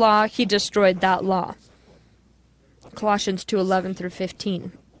this law, he destroyed that law. Colossians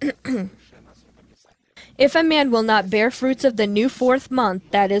 2:11-15. If a man will not bear fruits of the new 4th month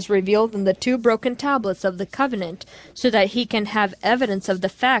that is revealed in the 2 broken tablets of the covenant, so that he can have evidence of the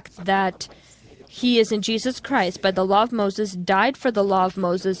fact that he is in Jesus Christ by the law of Moses, died for the law of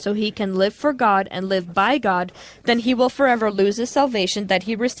Moses so he can live for God and live by God, then he will forever lose his salvation that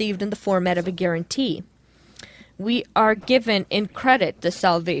he received in the format of a guarantee. We are given in credit the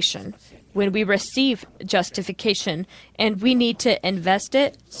salvation when we receive justification, and we need to invest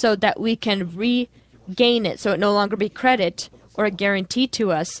it so that we can regain it, so it no longer be credit or a guarantee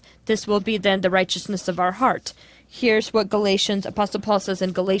to us. This will be then the righteousness of our heart. Here's what Apostle Paul says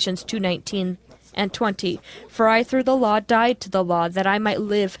in Galatians 2:19 and 20. For I through the law died to the law, that I might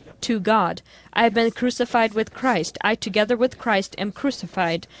live to God. I have been crucified with Christ. I together with Christ am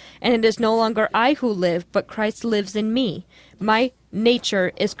crucified. And it is no longer I who live, but Christ lives in me. My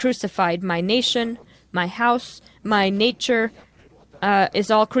nature is crucified. My nation, my house, my nature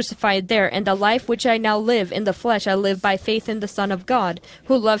is all crucified there. And the life which I now live in the flesh, I live by faith in the Son of God,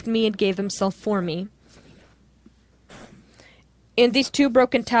 who loved me and gave himself for me. In these two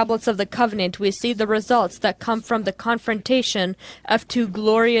broken tablets of the covenant, we see the results that come from the confrontation of two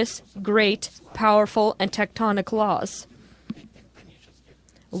glorious, great, powerful, and tectonic laws.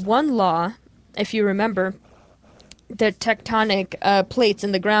 One law, if you remember, the tectonic plates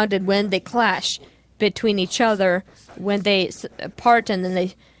in the ground, and when they clash between each other, when they part and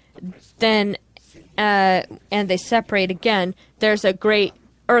then they separate again, there's a great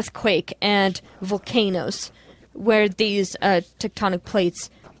earthquake and volcanoes where these tectonic plates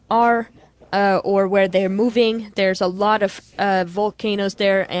are, or where they're moving. There's a lot of volcanoes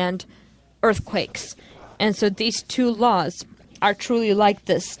there and earthquakes. And so these two laws are truly like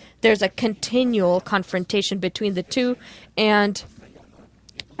this. There's a continual confrontation between the two and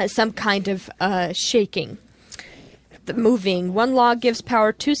some kind of shaking. The moving. One law gives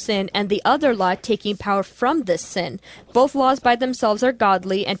power to sin, and the other law taking power from this sin. Both laws by themselves are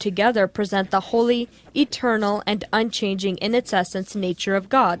godly, and together present the holy, eternal, and unchanging in its essence nature of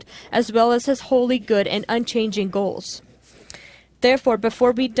God, as well as his holy, good, and unchanging goals. Therefore,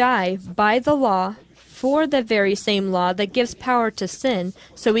 before we die by the law, for the very same law that gives power to sin,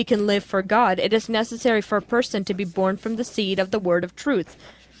 so we can live for God, it is necessary for a person to be born from the seed of the word of truth.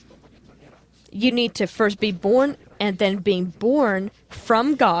 You need to first be born, and then being born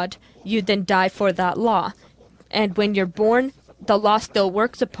from God, you then die for that law. And when you're born, the law still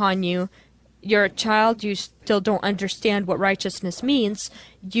works upon you. You're a child, you still don't understand what righteousness means.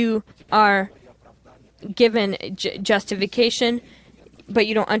 You are given justification, but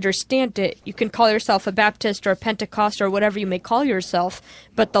you don't understand it. You can call yourself a Baptist or a Pentecost or whatever you may call yourself,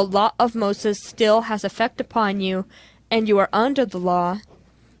 but the law of Moses still has effect upon you, and you are under the law.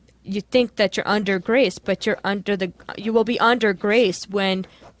 You think that you're under grace, but you will be under grace when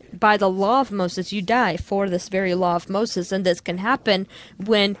by the law of Moses you die for this very law of Moses. And this can happen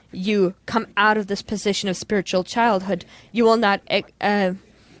when you come out of this position of spiritual childhood. You will not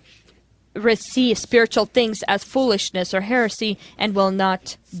receive spiritual things as foolishness or heresy, and will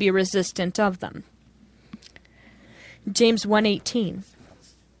not be resistant of them. James 1:18.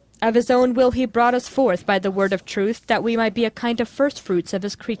 Of his own will he brought us forth by the word of truth, that we might be a kind of firstfruits of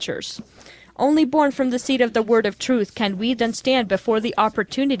his creatures. Only born from the seed of the word of truth can we then stand before the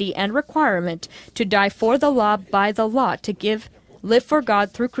opportunity and requirement to die for the law by the law, to live for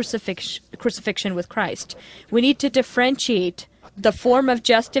God through crucifixion with Christ. We need to differentiate the form of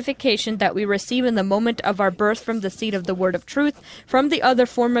justification that we receive in the moment of our birth from the seed of the word of truth from the other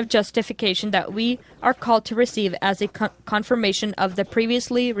form of justification that we are called to receive as a confirmation of the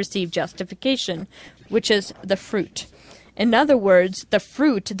previously received justification, which is the fruit. In other words, the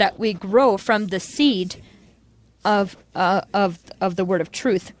fruit that we grow from the seed of the word of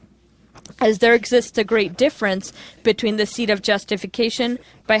truth. As there exists a great difference between the seed of justification,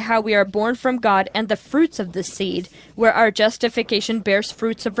 by how we are born from God, and the fruits of the seed, where our justification bears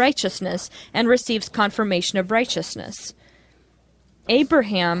fruits of righteousness and receives confirmation of righteousness.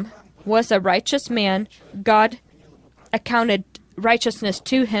 Abraham was a righteous man. God accounted righteousness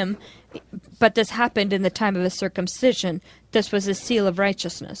to him, but this happened in the time of his circumcision. This was his seal of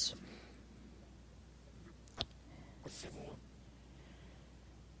righteousness.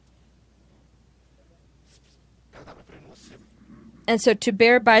 And so to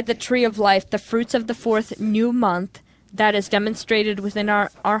bear by the tree of life the fruits of the fourth new month, that is demonstrated within our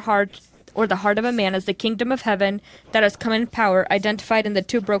heart, or the heart of a man, as the kingdom of heaven that has come in power, identified in the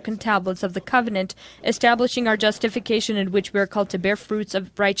two broken tablets of the covenant, establishing our justification, in which we are called to bear fruits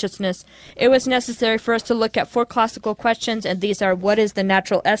of righteousness. It was necessary for us to look at 4 classical questions, and these are: what is the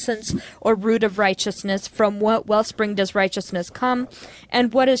natural essence or root of righteousness? From what wellspring does righteousness come?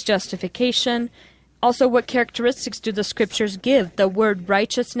 And what is justification? Also, what characteristics do the scriptures give the word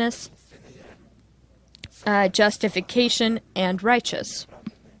righteousness, justification, and righteous?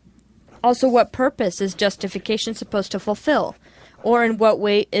 Also, what purpose is justification supposed to fulfill? Or in what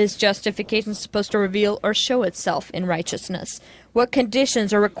way is justification supposed to reveal or show itself in righteousness? What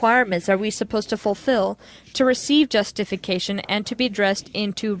conditions or requirements are we supposed to fulfill to receive justification and to be dressed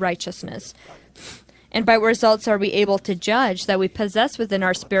into righteousness? And by what results are we able to judge that we possess within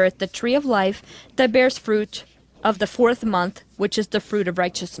our spirit the tree of life that bears fruit of the 4th month, which is the fruit of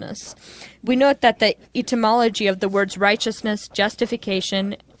righteousness? We note that the etymology of the words righteousness,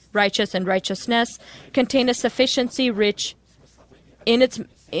 justification, righteous, and righteousness contain a sufficiency rich in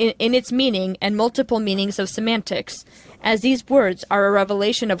its meaning and multiple meanings of semantics, as these words are a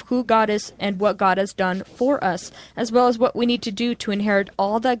revelation of who God is and what God has done for us, as well as what we need to do to inherit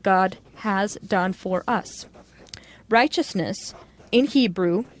all that God has done for us. Righteousness, in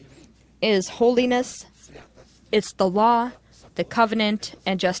Hebrew, is holiness. It's the law, the covenant,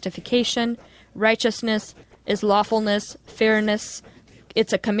 and justification. Righteousness is lawfulness, fairness.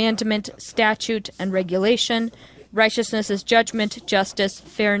 It's a commandment, statute, and regulation. Righteousness is judgment, justice,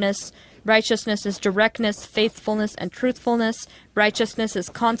 fairness. Righteousness is directness, faithfulness, and truthfulness. Righteousness is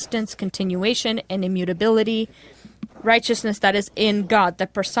constance, continuation, and immutability. Righteousness that is in God, the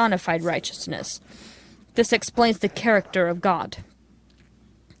personified righteousness. This explains the character of God.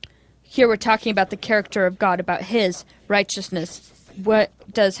 Here we're talking about the character of God, about His righteousness. What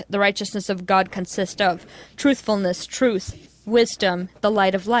does the righteousness of God consist of? Truthfulness, truth, wisdom, the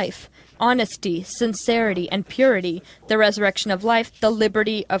light of life. Honesty, sincerity, and purity, the resurrection of life, the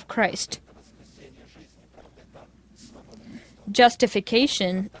liberty of Christ.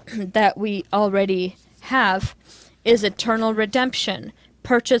 Justification that we already have is eternal redemption,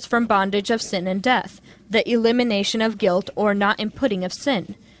 purchase from bondage of sin and death, the elimination of guilt or not imputing of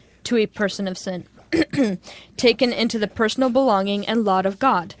sin to a person of sin, taken into the personal belonging and lot of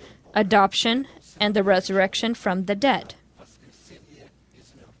God, adoption, and the resurrection from the dead.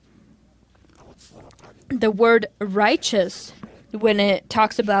 The word righteous, when it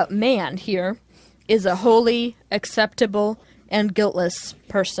talks about man here, is a holy, acceptable, and guiltless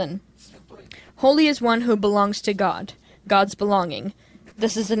person. Holy is one who belongs to God, God's belonging.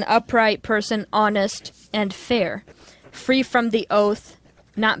 This is an upright person, honest and fair, free from the oath,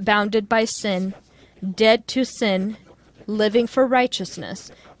 not bounded by sin, dead to sin, living for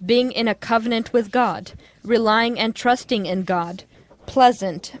righteousness, being in a covenant with God, relying and trusting in God,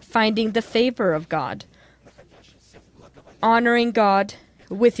 pleasant, finding the favor of God, honoring God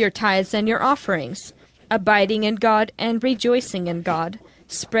with your tithes and your offerings, abiding in God and rejoicing in God,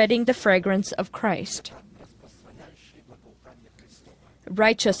 spreading the fragrance of Christ.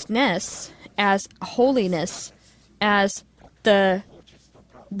 Righteousness as holiness, as a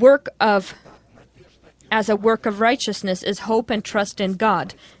work of righteousness, is hope and trust in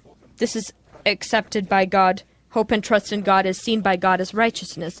God. This is accepted by God. Hope and trust in God is seen by God as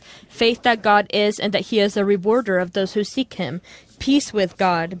righteousness. Faith that God is and that He is a rewarder of those who seek Him. Peace with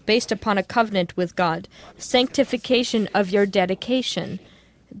God, based upon a covenant with God. Sanctification of your dedication.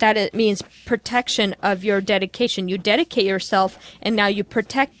 That it means protection of your dedication. You dedicate yourself, and now you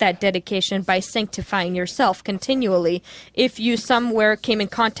protect that dedication by sanctifying yourself continually. If you somewhere came in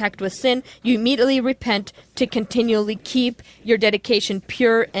contact with sin, you immediately repent to continually keep your dedication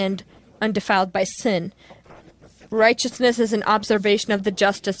pure and undefiled by sin. Righteousness is an observation of the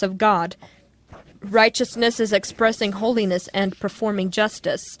justice of God. Righteousness is expressing holiness and performing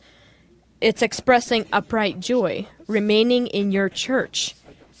justice. It's expressing upright joy, remaining in your church,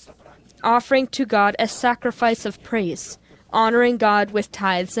 offering to God a sacrifice of praise, honoring God with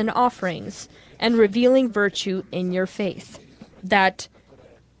tithes and offerings, and revealing virtue in your faith. That,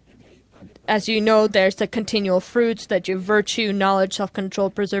 as you know, there's the continual fruits, that you have virtue, knowledge,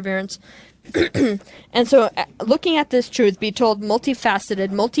 self-control, perseverance. And so, looking at this truth, be told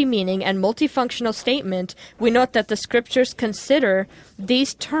multifaceted, multi-meaning, and multifunctional statement, we note that the Scriptures consider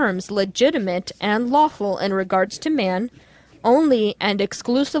these terms legitimate and lawful in regards to man, only and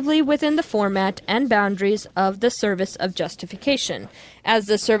exclusively within the format and boundaries of the service of justification, as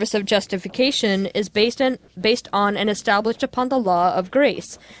the service of justification is based on and established upon the law of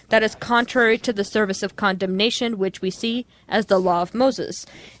grace, that is contrary to the service of condemnation, which we see as the law of Moses.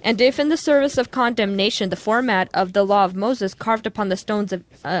 And if in the service of condemnation the format of the law of Moses carved upon the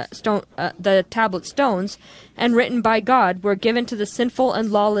the tablet stones and written by God were given to the sinful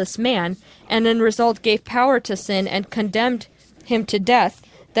and lawless man, and in result gave power to sin and condemned him to death,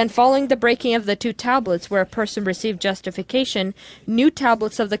 then following the breaking of the two tablets where a person received justification, new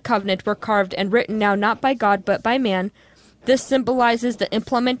tablets of the covenant were carved and written now not by God but by man, This symbolizes the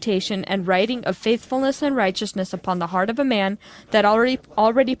implementation and writing of faithfulness and righteousness upon the heart of a man that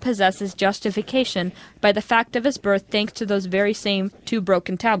already possesses justification by the fact of his birth, thanks to those very same 2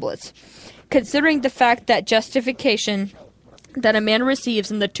 broken tablets. Considering the fact that justification that a man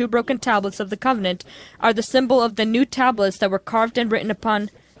receives in the 2 broken tablets of the covenant are the symbol of the new tablets that were carved and written upon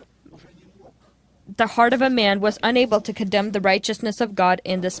the heart of a man, was unable to condemn the righteousness of God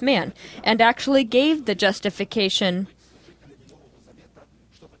in this man, and actually gave the justification,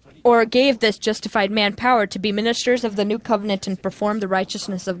 or gave this justified man power to be ministers of the new covenant and perform the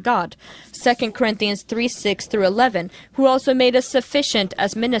righteousness of God. 2 Corinthians 3:6-11, who also made us sufficient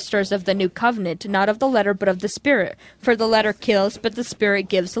as ministers of the new covenant, not of the letter but of the Spirit. For the letter kills, but the Spirit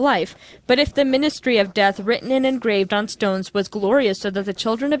gives life. But if the ministry of death written and engraved on stones was glorious, so that the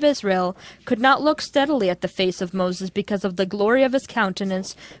children of Israel could not look steadily at the face of Moses because of the glory of his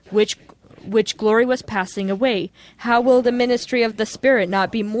countenance, which glory was passing away, how will the ministry of the Spirit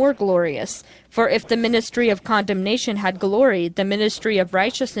not be more glorious? For if the ministry of condemnation had glory, the ministry of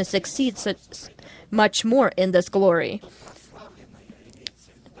righteousness exceeds much more in this glory.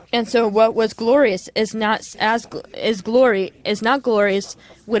 And so what was glorious is not glorious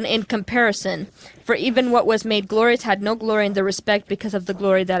when in comparison. For even what was made glorious had no glory in the respect because of the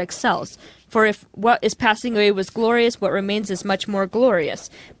glory that excels. For if what is passing away was glorious, what remains is much more glorious.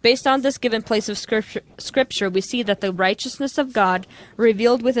 Based on this given place of Scripture, we see that the righteousness of God,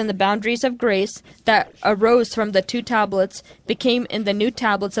 revealed within the boundaries of grace that arose from the 2 tablets, became in the new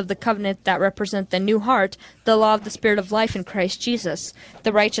tablets of the covenant that represent the new heart, the law of the Spirit of life in Christ Jesus.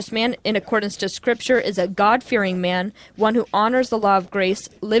 The righteous man, in accordance to Scripture, is a God-fearing man, one who honors the law of grace,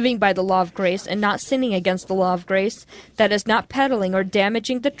 living by the law of grace, and not sinning against the law of grace, that is not peddling or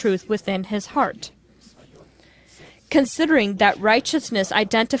damaging the truth within his heart. Considering that righteousness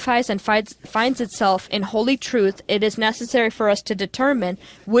identifies and finds itself in holy truth, it is necessary for us to determine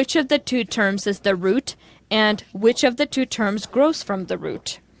which of the 2 terms is the root and which of the 2 terms grows from the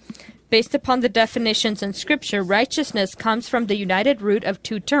root. Based upon the definitions in Scripture, righteousness comes from the united root of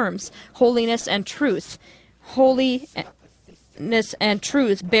 2 terms, holiness and truth. Holiness and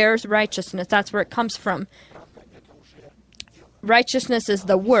truth bears righteousness. That's where it comes from. Righteousness is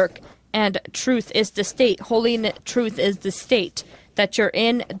the work, and truth is the state. Truth is the state that you're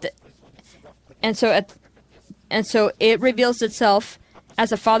in. And so it reveals itself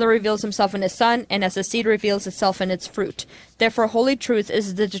as a father reveals himself in his son, and as a seed reveals itself in its fruit. Therefore, holy truth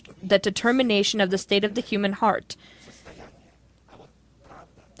is the determination of the state of the human heart.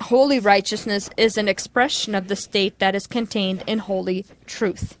 Holy righteousness is an expression of the state that is contained in holy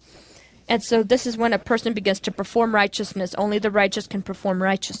truth. And so this is when a person begins to perform righteousness. Only the righteous can perform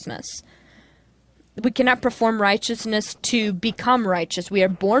righteousness. We cannot perform righteousness to become righteous. We are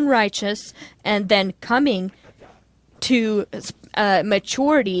born righteous, and then coming to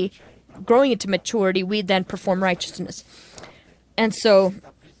maturity, growing into maturity, we then perform righteousness. And so,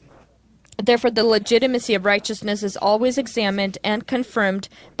 therefore, the legitimacy of righteousness is always examined and confirmed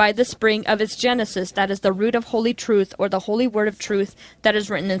by the spring of its genesis, that is the root of holy truth, or the holy word of truth that is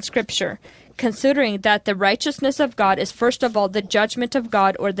written in Scripture. Considering that the righteousness of God is first of all the judgment of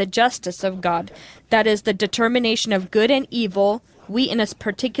God, or the justice of God, that is the determination of good and evil, we in a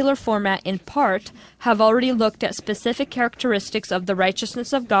particular format in part have already looked at specific characteristics of the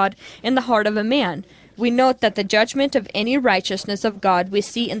righteousness of God in the heart of a man. We note that the judgment of any righteousness of God we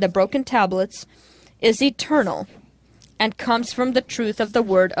see in the broken tablets is eternal and comes from the truth of the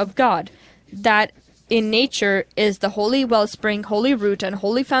Word of God, that in nature is the holy wellspring, holy root, and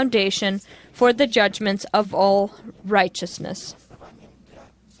holy foundation for the judgments of all righteousness.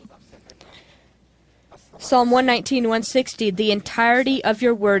 Psalm 119, 160, the entirety of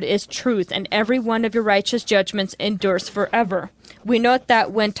your word is truth, and every one of your righteous judgments endures forever. We note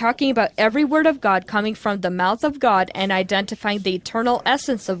that when talking about every word of God coming from the mouth of God and identifying the eternal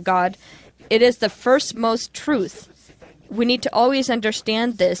essence of God, it is the firstmost truth. We need to always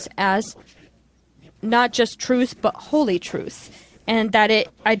understand this as not just truth, but holy truth, and that it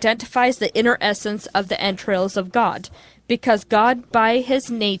identifies the inner essence of the entrails of God, because God, by his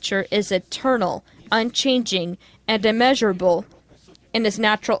nature, is eternal, unchanging, and immeasurable in his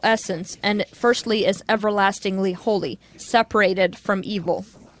natural essence, and firstly is everlastingly holy, separated from evil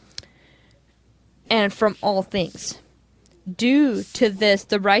and from all things. Due to this,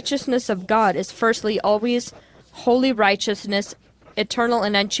 the righteousness of God is firstly always holy righteousness, eternal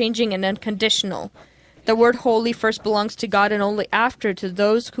and unchanging and unconditional. The word holy first belongs to God and only after to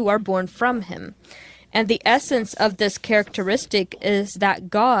those who are born from him. And the essence of this characteristic is that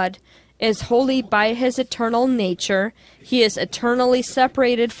God is holy by his eternal nature. He is eternally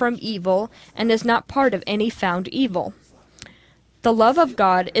separated from evil and is not part of any found evil. The love of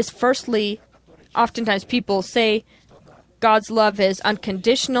God is firstly, oftentimes people say God's love is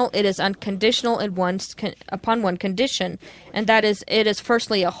unconditional. It is unconditional upon one condition, and that is, it is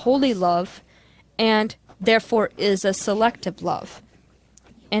firstly a holy love, and therefore is a selective love,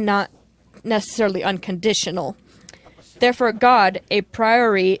 and not necessarily unconditional. Therefore, God, a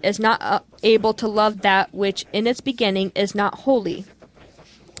priori, is not able to love that which in its beginning is not holy.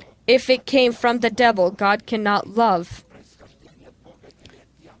 If it came from the devil, God cannot love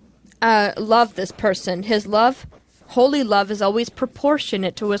this person. His love, holy love, is always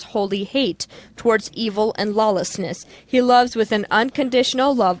proportionate to his holy hate towards evil and lawlessness. He loves with an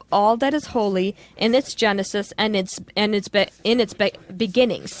unconditional love all that is holy in its genesis and in its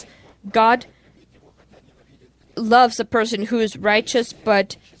beginnings. God loves a person who is righteous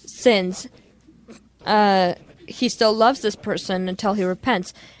but sins. He still loves this person until he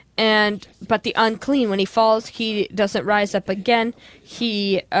repents. But the unclean, when he falls, he doesn't rise up again.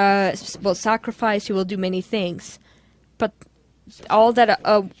 He will sacrifice. He will do many things. But all that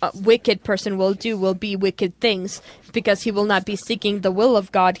a wicked person will do will be wicked things, because he will not be seeking the will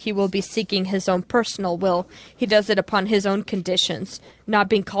of God. He will be seeking his own personal will. He does it upon his own conditions, not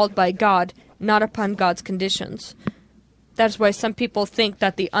being called by God, not upon God's conditions. That's why some people think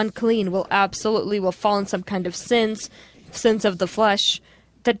that the unclean will fall in some kind of sins of the flesh.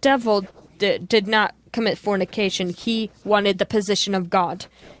 The devil did not commit fornication. He wanted the position of God.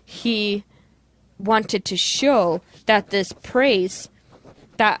 He wanted to show that this praise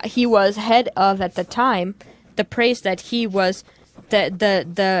that he was head of at the time, the praise that he was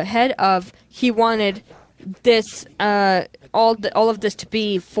the head of, he wanted this all of this to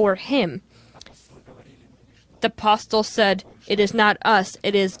be for him. The apostle said, "It is not us,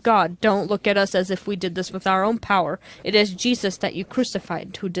 it is God. Don't look at us as if we did this with our own power. It is Jesus that you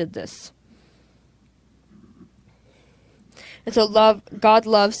crucified who did this." And so God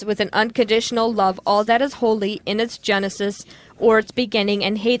loves with an unconditional love all that is holy in its genesis or its beginning,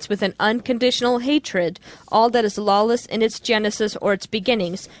 and hates with an unconditional hatred all that is lawless in its genesis or its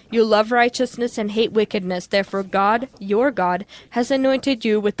beginnings. You love righteousness and hate wickedness. Therefore God, your God, has anointed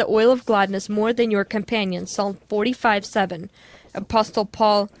you with the oil of gladness more than your companions. Psalm 45:7. Apostle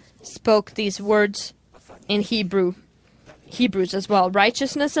Paul spoke these words in Hebrews as well.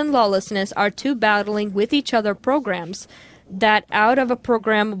 Righteousness and lawlessness are two battling with each other programs that out of a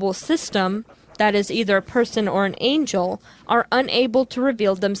programmable system, that is either a person or an angel, are unable to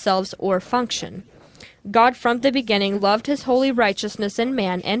reveal themselves or function. God from the beginning loved his holy righteousness in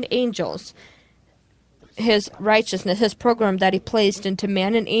man and angels. His righteousness, his program that he placed into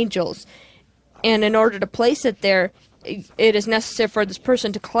man and angels. And in order to place it there, it is necessary for this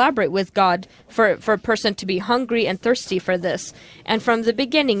person to collaborate with God, for a person to be hungry and thirsty for this. And from the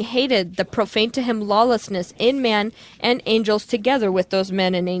beginning hated the profane to him lawlessness in man and angels together with those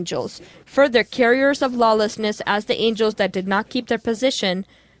men and angels. Further, carriers of lawlessness as the angels that did not keep their position.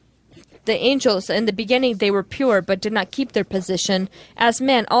 The angels in the beginning they were pure but did not keep their position, as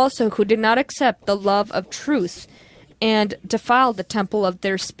men also who did not accept the love of truth and defiled the temple of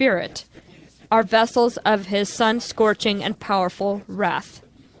their spirit, are vessels of his Son's scorching and powerful wrath.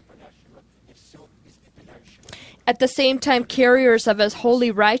 At the same time, carriers of his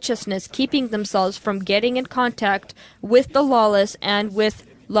holy righteousness, keeping themselves from getting in contact with the lawless and with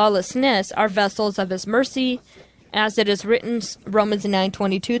lawlessness, are vessels of his mercy, as it is written, Romans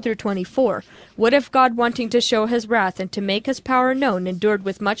 9:22-24. What if God, wanting to show his wrath and to make his power known, endured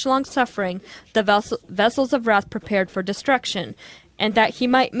with much long suffering the vessels of wrath prepared for destruction, and that he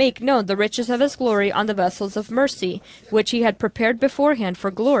might make known the riches of his glory on the vessels of mercy, which he had prepared beforehand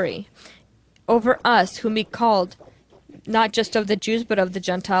for glory, over us whom he called, not just of the Jews, but of the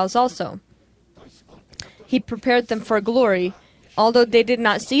Gentiles also. He prepared them for glory, although they did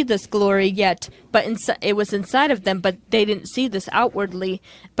not see this glory yet, but it was inside of them, but they didn't see this outwardly.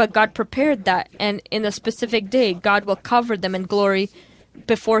 But God prepared that, and in a specific day, God will cover them in glory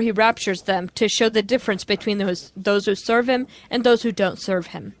before he raptures them, to show the difference between those who serve him and those who don't serve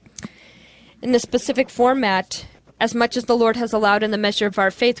him. In a specific format, as much as the Lord has allowed in the measure of our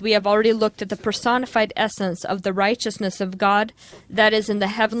faith, we have already looked at the personified essence of the righteousness of God, that is in the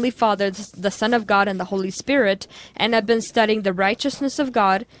Heavenly Father, the Son of God, and the Holy Spirit, and have been studying the righteousness of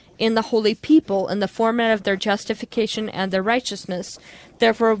God in the holy people in the format of their justification and their righteousness.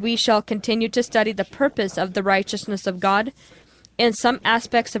 Therefore, we shall continue to study the purpose of the righteousness of God, in some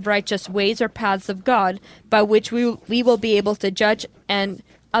aspects of righteous ways or paths of God, by which we will be able to judge, and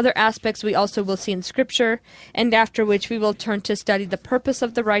other aspects we also will see in Scripture, and after which we will turn to study the purpose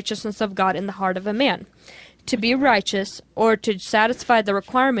of the righteousness of God in the heart of a man. To be righteous, or to satisfy the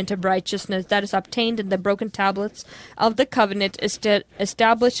requirement of righteousness that is obtained in the broken tablets of the covenant, is to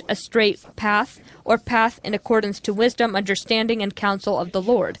establish a straight path, or path in accordance to wisdom, understanding, and counsel of the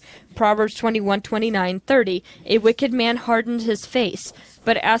Lord. Proverbs 21:29-30. A wicked man hardens his face,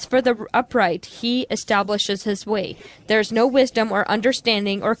 but as for the upright, he establishes his way. There is no wisdom or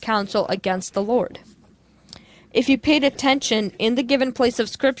understanding or counsel against the Lord. If you paid attention, in the given place of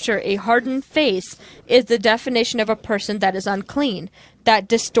Scripture, a hardened face is the definition of a person that is unclean, that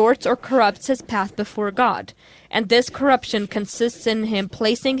distorts or corrupts his path before God. And this corruption consists in him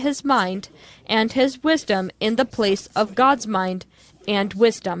placing his mind and his wisdom in the place of God's mind and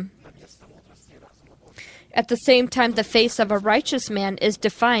wisdom. At the same time, the face of a righteous man is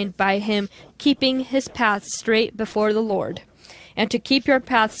defined by him keeping his path straight before the Lord. And to keep your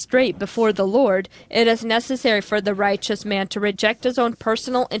path straight before the Lord, it is necessary for the righteous man to reject his own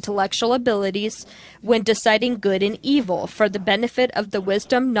personal intellectual abilities when deciding good and evil for the benefit of the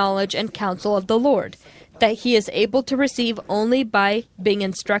wisdom, knowledge, and counsel of the Lord, that he is able to receive only by being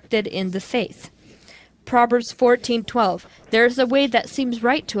instructed in the faith. Proverbs 14:12. There is a way that seems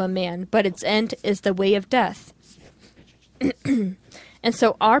right to a man, but its end is the way of death. And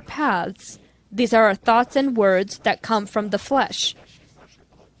so our paths, these are our thoughts and words that come from the flesh.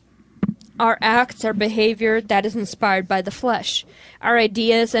 Our acts, our behavior that is inspired by the flesh. Our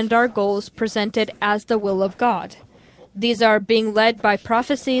ideas and our goals presented as the will of God. These are being led by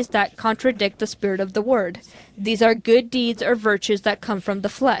prophecies that contradict the spirit of the word. These are good deeds or virtues that come from the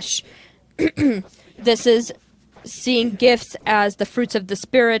flesh. This is seeing gifts as the fruits of the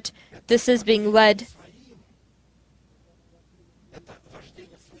Spirit. This is being led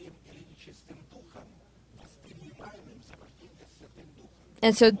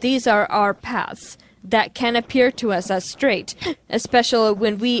and so these are our paths that can appear to us as straight, especially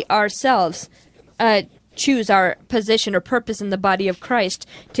when we ourselves choose our position or purpose in the body of Christ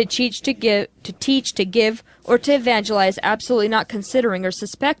to teach, to give, or to evangelize, absolutely not considering or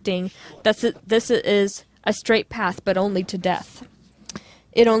suspecting that this is a straight path, but only to death.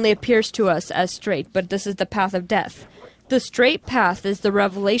 It only appears to us as straight, but this is the path of death. The straight path is the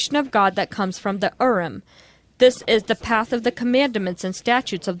revelation of God that comes from the Urim. This is the path of the commandments and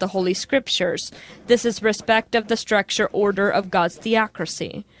statutes of the Holy Scriptures. This is respect of the structure order of God's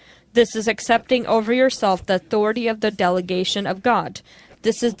theocracy. This is accepting over yourself the authority of the delegation of God.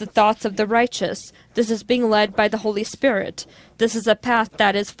 This is the thoughts of the righteous. This is being led by the Holy Spirit. This is a path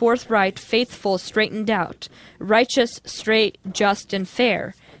that is forthright, faithful, straightened out, righteous, straight, just, and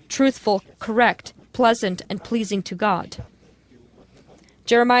fair, truthful, correct, pleasant, and pleasing to God.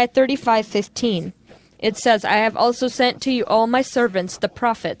 Jeremiah 35:15. It says, I have also sent to you all my servants, the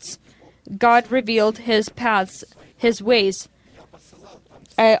prophets. God revealed his paths, his ways.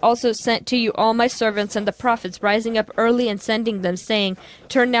 I also sent to you all my servants and the prophets, rising up early and sending them, saying,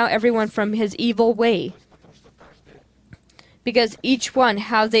 turn now everyone from his evil way. Because each one,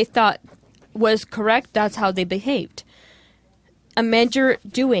 how they thought was correct, that's how they behaved. Amend your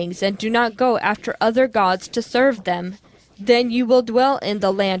doings, and do not go after other gods to serve them. Then you will dwell in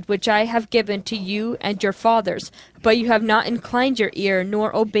the land which I have given to you and your fathers, but you have not inclined your ear,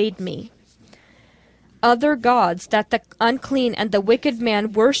 nor obeyed me. Other gods that the unclean and the wicked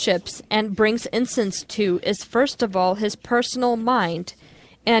man worships and brings incense to is first of all his personal mind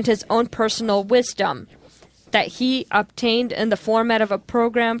and his own personal wisdom that he obtained in the format of a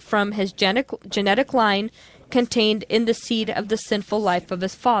program from his genetic line contained in the seed of the sinful life of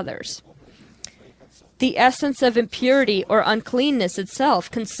his fathers. The essence of impurity or uncleanness itself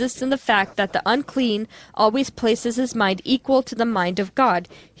consists in the fact that the unclean always places his mind equal to the mind of God.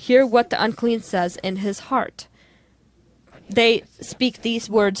 Hear what the unclean says in his heart. They speak these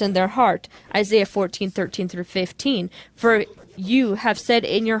words in their heart. Isaiah 14:13-15. For you have said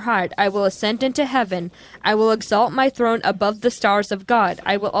in your heart, I will ascend into heaven. I will exalt my throne above the stars of God.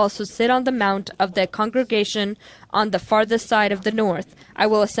 I will also sit on the mount of the congregation on the farthest side of the north. I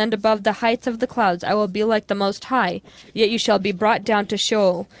will ascend above the heights of the clouds. I will be like the Most High. Yet you shall be brought down to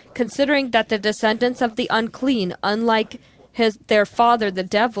Sheol. Considering that the descendants of the unclean, unlike their father the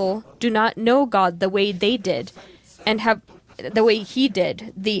devil, do not know God the way they did, and have the way he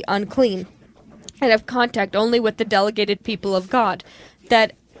did, the unclean, and have contact only with the delegated people of God,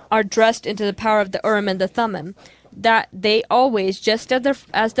 that are dressed into the power of the Urim and the Thummim, that they always, just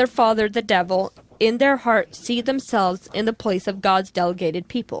as their father the devil, in their heart see themselves in the place of God's delegated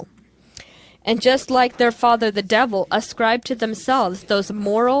people. And just like their father the devil, ascribe to themselves those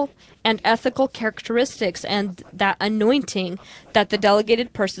moral and ethical characteristics and that anointing that the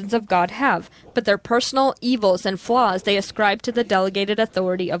delegated persons of God have, but their personal evils and flaws they ascribe to the delegated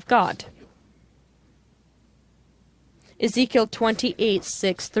authority of God. Ezekiel 28,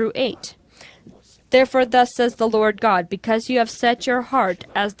 6 through 8. Therefore thus says the Lord God, because you have set your heart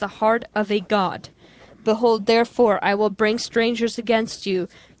as the heart of a god. Behold, therefore, I will bring strangers against you,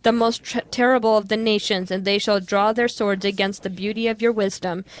 the most terrible of the nations, and they shall draw their swords against the beauty of your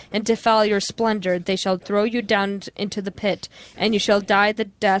wisdom, and defile your splendor. They shall throw you down into the pit, and you shall die the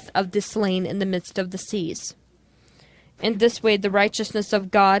death of the slain in the midst of the seas. In this way, the righteousness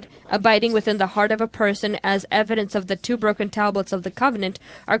of God, abiding within the heart of a person as evidence of the two broken tablets of the covenant,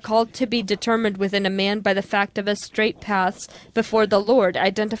 are called to be determined within a man by the fact of his straight paths before the Lord,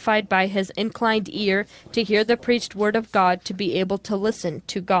 identified by his inclined ear to hear the preached word of God, to be able to listen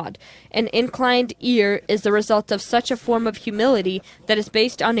to God. An inclined ear is the result of such a form of humility that is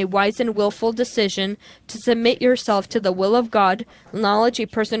based on a wise and willful decision to submit yourself to the will of God, knowledge a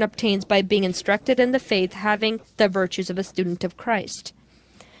person obtains by being instructed in the faith, having the virtues of a student of Christ.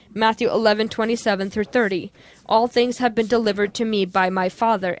 Matthew 11:27 through 30. All things have been delivered to me by my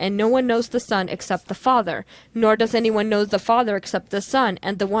Father, and no one knows the Son except the Father, nor does anyone know the Father except the Son,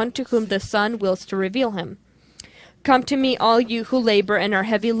 and the one to whom the Son wills to reveal him. Come to me, all you who labor and are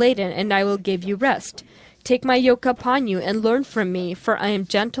heavy laden, and I will give you rest. Take my yoke upon you and learn from me, for I am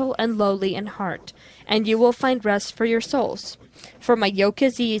gentle and lowly in heart, and you will find rest for your souls. For my yoke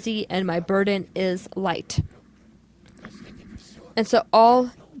is easy and my burden is light. And so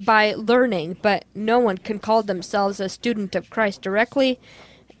all by learning, but no one can call themselves a student of Christ directly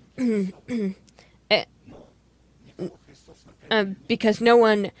because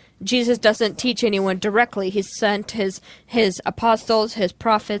Jesus doesn't teach anyone directly. He sent his apostles, his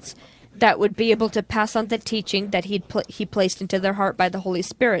prophets, that would be able to pass on the teaching that he placed into their heart by the Holy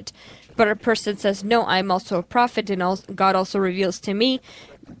Spirit. But a person says, no, I'm also a prophet, and God also reveals to me.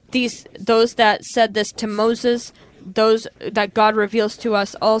 Those that said this to Moses, those that God reveals to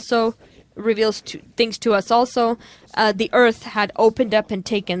us also, things to us also, the earth had opened up and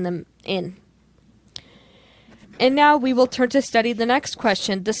taken them in. And now we will turn to study the next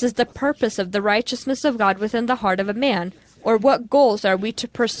question. This is the purpose of the righteousness of God within the heart of a man. Or what goals are we to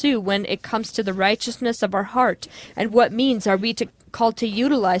pursue when it comes to the righteousness of our heart? And what means are we called to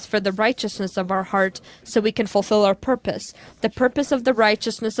utilize for the righteousness of our heart so we can fulfill our purpose? The purpose of the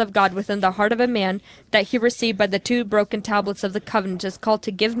righteousness of God within the heart of a man that he received by the two broken tablets of the covenant is called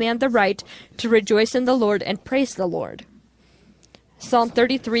to give man the right to rejoice in the Lord and praise the Lord. Psalm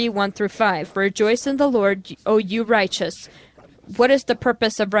 33, 1 through 5. Rejoice in the Lord, O you righteous. What is the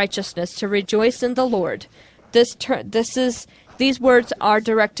purpose of righteousness? To rejoice in the Lord. These words are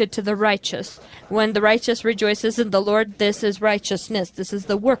directed to the righteous. When the righteous rejoices in the Lord, this is righteousness. This is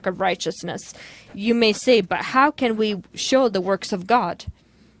the work of righteousness. You may say, but how can we show the works of God?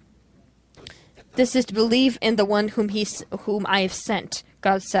 This is to believe in the one whom I have sent,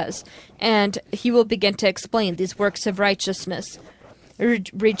 God says. And he will begin to explain these works of righteousness.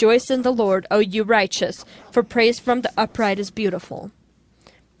 Rejoice in the Lord, O you righteous, for praise from the upright is beautiful.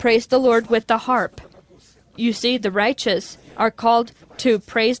 Praise the Lord with the harp. You see, the righteous are called to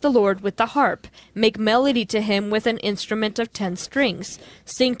praise the Lord with the harp, make melody to him with an instrument of 10 strings,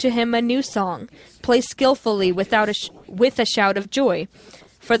 sing to him a new song, play skillfully with a shout of joy.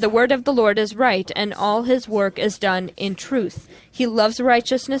 For the word of the Lord is right, and all his work is done in truth. He loves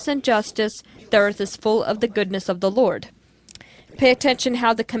righteousness and justice. The earth is full of the goodness of the Lord. Pay attention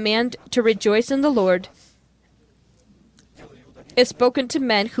how the command to rejoice in the Lord is spoken to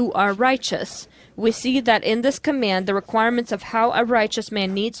men who are righteous. We see that in this command the requirements of how a righteous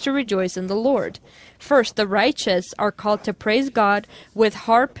man needs to rejoice in the Lord. First, the righteous are called to praise God with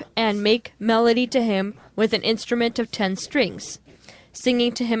harp and make melody to him with an instrument of 10 strings,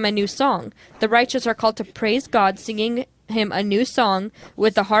 singing to him a new song. The righteous are called to praise God, singing him a new song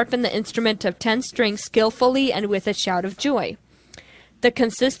with the harp and the instrument of 10 strings skillfully and with a shout of joy. The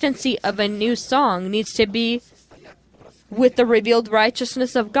consistency of a new song needs to be with the revealed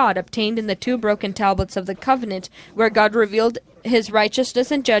righteousness of God obtained in the two broken tablets of the covenant, where God revealed his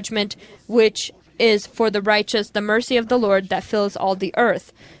righteousness and judgment, which is for the righteous the mercy of the Lord that fills all the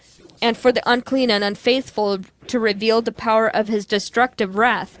earth, and for the unclean and unfaithful to reveal the power of his destructive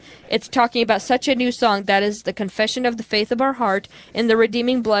wrath. It's talking about such a new song that is the confession of the faith of our heart in the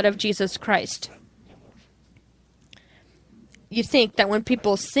redeeming blood of Jesus Christ. You think that when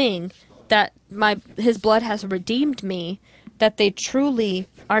people sing that his blood has redeemed me, that they truly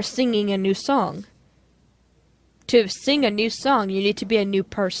are singing a new song. To sing a new song, you need to be a new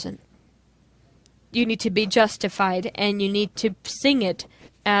person. You need to be justified, and you need to sing it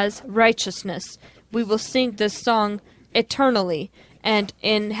as righteousness. We will sing this song eternally, And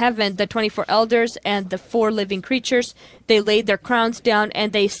in heaven, the 24 elders and the 4 living creatures, they lay their crowns down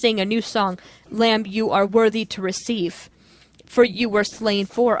and they sing a new song. Lamb, you are worthy to receive. For you were slain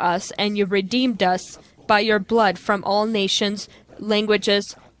for us, and you redeemed us by your blood from all nations,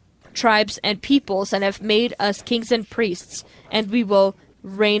 languages, tribes, and peoples, and have made us kings and priests, and we will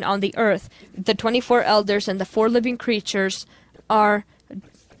reign on the earth. The 24 elders and the 4 living creatures are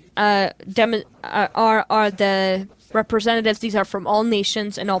the representatives. These are from all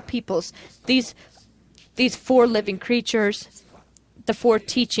nations and all peoples. These 4 living creatures, the 4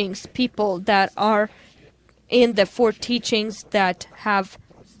 teachings, people that are in the 4 teachings that have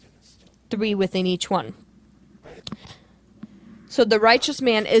 3 within each one. So the righteous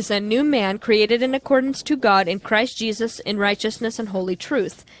man is a new man created in accordance to God in Christ Jesus in righteousness and holy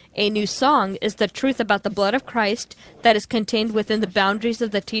truth. A new song is the truth about the blood of Christ that is contained within the boundaries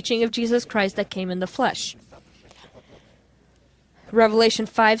of the teaching of Jesus Christ that came in the flesh. Revelation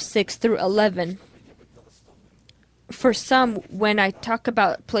 5:6 through 11. For some, when I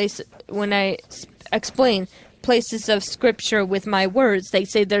explain places of scripture with my words, they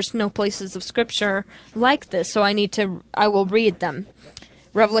say there's no places of scripture like this, so I will read them.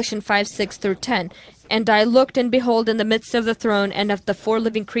 Revelation 5:6 through 10. And I looked, and behold, in the midst of the throne and of the 4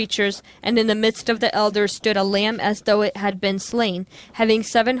 living creatures, and in the midst of the elders stood a lamb as though it had been slain, having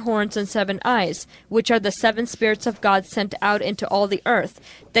 7 horns and 7 eyes, which are the 7 spirits of God sent out into all the earth.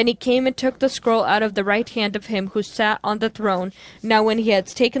 Then he came and took the scroll out of the right hand of him who sat on the throne. Now when he had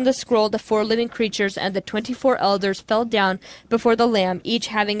taken the scroll, the 4 living creatures and the 24 elders fell down before the Lamb, each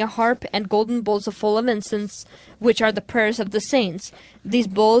having a harp and golden bowls full of incense, which are the prayers of the saints. These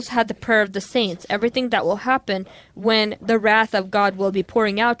bowls had the prayer of the saints. Everything that will happen when the wrath of God will be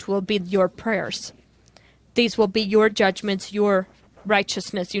pouring out will be your prayers. These will be your judgments, your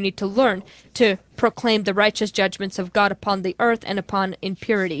righteousness. You need to learn to proclaim the righteous judgments of God upon the earth and upon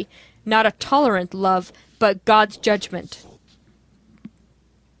impurity. Not a tolerant love, but God's judgment.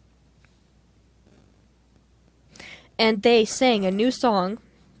 And they sang a new song,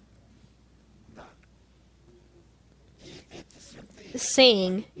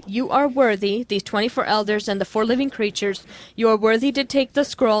 saying, you are worthy, these 24 elders and the 4 living creatures, you are worthy to take the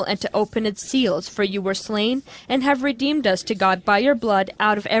scroll and to open its seals, for you were slain and have redeemed us to God by your blood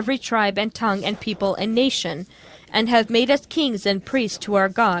out of every tribe and tongue and people and nation, and have made us kings and priests to our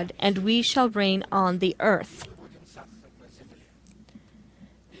God, and we shall reign on the earth.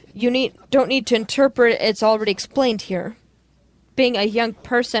 You don't need to interpret, it's already explained here. Being a young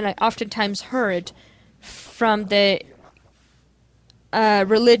person, I oftentimes heard from the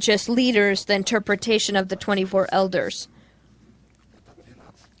religious leaders the interpretation of the 24 elders,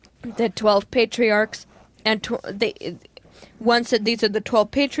 the 12 patriarchs, and one said these are the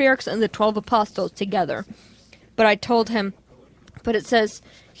 12 patriarchs and the 12 apostles together. But I told him, but it says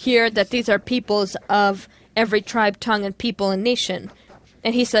here that these are peoples of every tribe, tongue, and people and nation.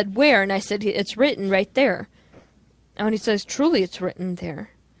 And he said, where? And I said, it's written right there. And he says, truly it's written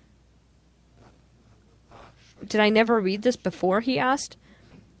there. Did I never read this before? He asked.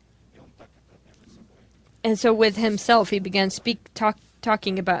 And so with himself, he began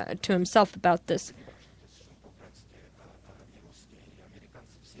talking to himself about this.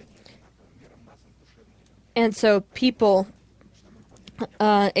 And so people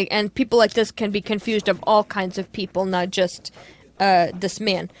like this can be confused of all kinds of people, not just this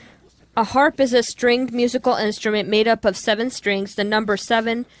man. A harp is a stringed musical instrument made up of 7 strings. The number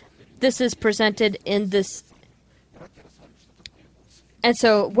 7, this is presented in this. And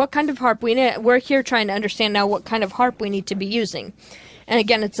so what kind of harp we're here trying to understand now what kind of harp we need to be using. And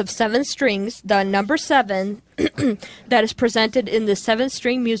again, it's of 7 strings. The number 7 that is presented in the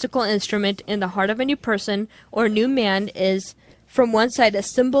 7-string musical instrument in the heart of a new person or new man is, from one side, a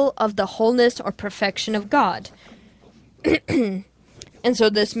symbol of the wholeness or perfection of God. And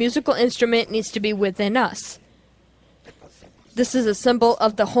so this musical instrument needs to be within us. This is a symbol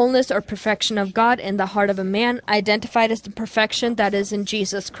of the wholeness or perfection of God in the heart of a man, identified as the perfection that is in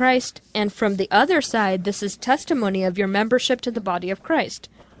Jesus Christ. And from the other side, this is testimony of your membership to the body of Christ.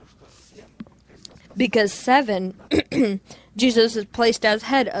 Because 7, Jesus is placed as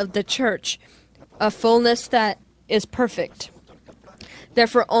head of the church, a fullness that is perfect.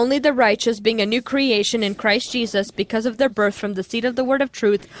 Therefore, only the righteous, being a new creation in Christ Jesus, because of their birth from the seed of the word of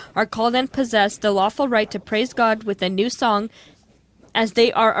truth, are called and possess the lawful right to praise God with a new song, as they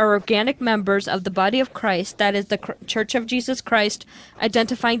are organic members of the body of Christ, that is the church of Jesus Christ,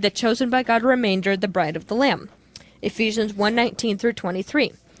 identifying the chosen by God remainder, the bride of the Lamb. Ephesians 1:19 through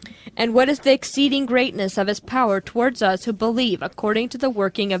 23. And what is the exceeding greatness of his power towards us who believe, according to the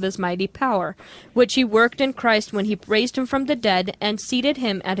working of his mighty power, which he worked in Christ when he raised him from the dead and seated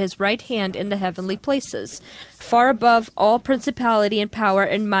him at his right hand in the heavenly places, far above all principality and power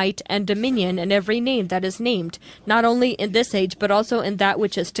and might and dominion and every name that is named, not only in this age but also in that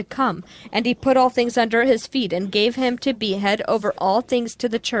which is to come. And he put all things under his feet and gave him to be head over all things to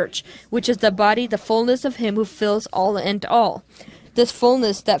the church, which is the body, the fullness of him who fills all and all. This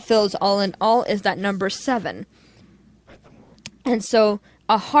fullness that fills all in all is that number 7. And so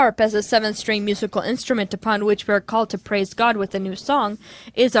a harp as a 7-string musical instrument upon which we are called to praise God with a new song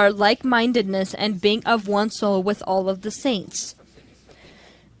is our like-mindedness and being of one soul with all of the saints.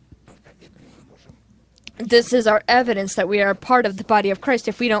 This is our evidence that we are part of the body of Christ.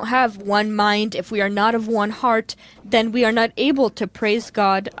 If we don't have one mind, if we are not of one heart, then we are not able to praise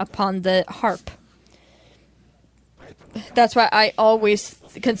God upon the harp. That's why I always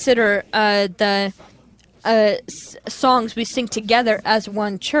consider the songs we sing together as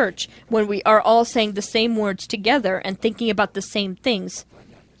one church, when we are all saying the same words together and thinking about the same things.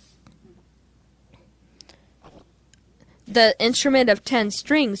 The instrument of 10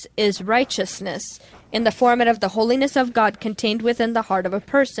 strings is righteousness, in the format of the holiness of God contained within the heart of a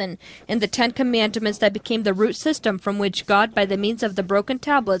person, in the 10 commandments that became the root system from which God, by the means of the broken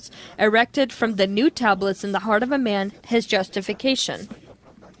tablets, erected from the new tablets in the heart of a man his justification.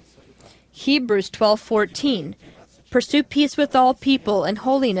 Hebrews 12:14. Pursue peace with all people and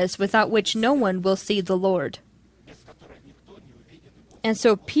holiness, without which no one will see the Lord. And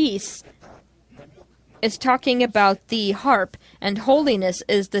so peace is talking about the harp, and holiness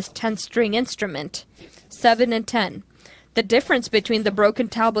is this 10-string instrument. 7 and 10. The difference between the broken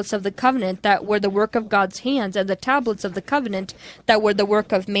tablets of the covenant that were the work of God's hands and the tablets of the covenant that were the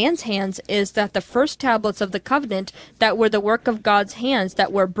work of man's hands is that the first tablets of the covenant that were the work of God's hands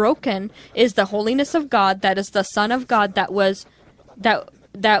that were broken is the holiness of God, that is the Son of God that was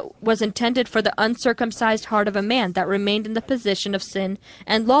intended for the uncircumcised heart of a man that remained in the position of sin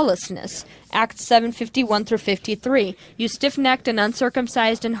and lawlessness. Acts 7:51-53. You stiff-necked and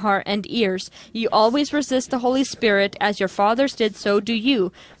uncircumcised in heart and ears, you always resist the Holy Spirit, as your fathers did, so do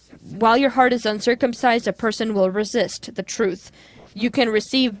you. While your heart is uncircumcised, a person will resist the truth. You can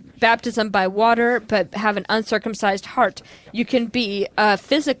receive baptism by water, but have an uncircumcised heart. You can be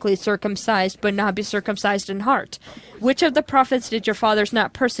physically circumcised, but not be circumcised in heart. Which of the prophets did your fathers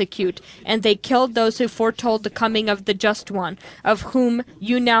not persecute? And they killed those who foretold the coming of the Just One, of whom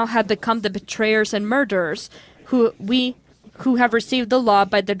you now have become the betrayers and murderers, who have received the law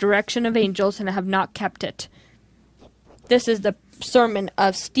by the direction of angels and have not kept it. This is the sermon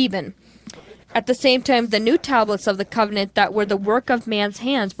of Stephen. At the same time, the new tablets of the covenant that were the work of man's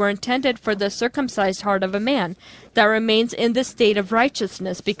hands were intended for the circumcised heart of a man that remains in the state of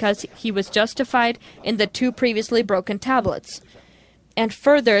righteousness because he was justified in the 2 previously broken tablets. And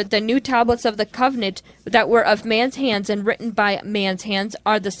further, the new tablets of the covenant that were of man's hands and written by man's hands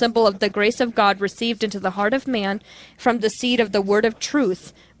are the symbol of the grace of God received into the heart of man from the seed of the word of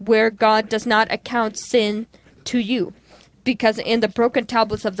truth, where God does not account sin to you. Because in the broken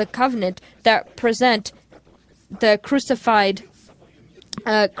tablets of the covenant that present the crucified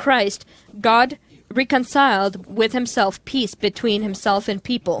Christ, God reconciled with himself peace between himself and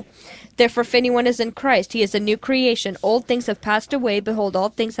people. Therefore, if anyone is in Christ, he is a new creation. Old things have passed away. Behold, all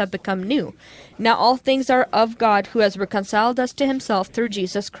things have become new. Now all things are of God, who has reconciled us to himself through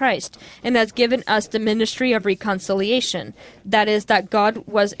Jesus Christ, and has given us the ministry of reconciliation. That is, that God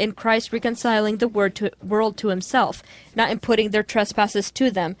was in Christ reconciling the world to himself, not imputing their trespasses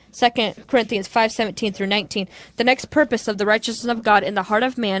to them. 2 Corinthians 5:17-19. The next purpose of the righteousness of God in the heart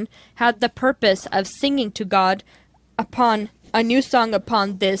of man had the purpose of singing to God upon a new song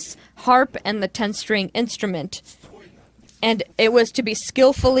upon this harp and the 10-string instrument. And it was to be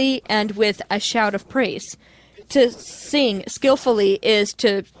skillfully and with a shout of praise. To sing skillfully is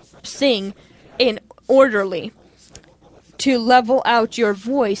to sing in orderly. To level out your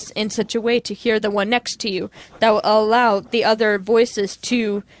voice in such a way to hear the one next to you that will allow the other voices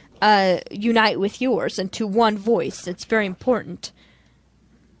to unite with yours into one voice. It's very important.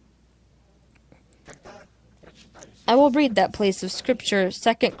 I will read that place of scripture,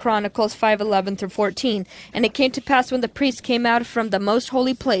 2 Chronicles 5:11-14. And it came to pass when the priests came out from the most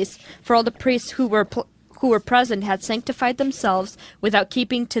holy place, for all the priests who were present had sanctified themselves without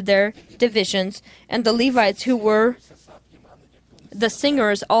keeping to their divisions, and the Levites who were the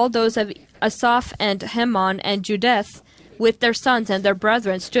singers, all those of Asaph and Heman and Judith, with their sons and their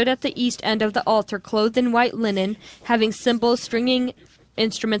brethren, stood at the east end of the altar, clothed in white linen, having cymbals, stringing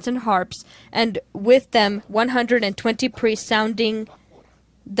instruments and harps, and with them 120 priests sounding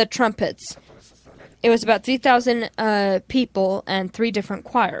the trumpets. It was about 3,000 people and 3 different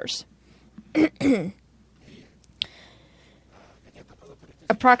choirs.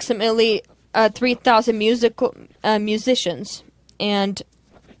 Approximately 3,000 musicians and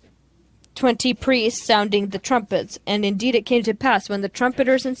 20 priests sounding the trumpets. And indeed it came to pass, when the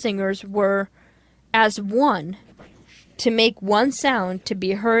trumpeters and singers were as one, to make one sound to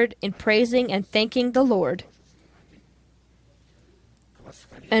be heard in praising and thanking the Lord.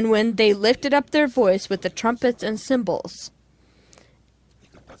 And when they lifted up their voice with the trumpets and cymbals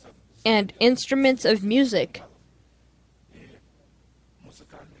and instruments of music,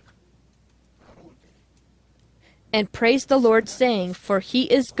 and praised the Lord, saying, For he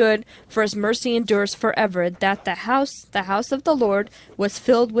is good, for his mercy endures forever, that the house of the Lord, was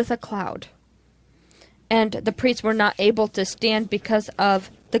filled with a cloud. And the priests were not able to stand because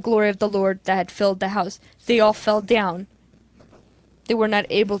of the glory of the Lord that had filled the house. They all fell down. They were not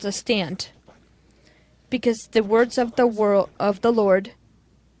able to stand, because the words of the Lord,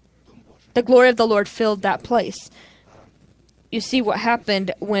 the glory of the Lord filled that place. You see what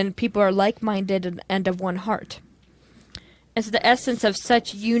happened when people are like-minded and of one heart. As the essence of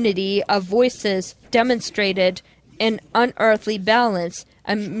such unity of voices demonstrated an unearthly balance,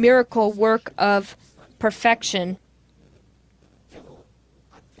 a miracle work of perfection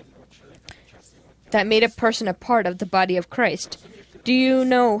that made a person a part of the body of Christ. Do you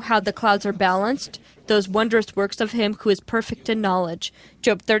know how the clouds are balanced? Those wondrous works of him who is perfect in knowledge.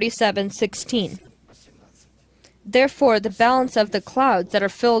 Job 37:16. Therefore, the balance of the clouds that are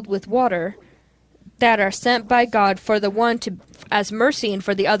filled with water, that are sent by God for the one as mercy and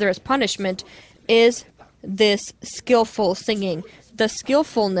for the other as punishment, is this skillful singing. The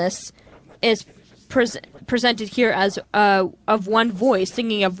skillfulness is presented here as of one voice.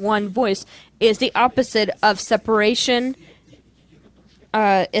 Singing of one voice is the opposite of separation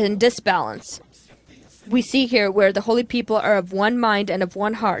and disbalance. We see here where the holy people are of one mind and of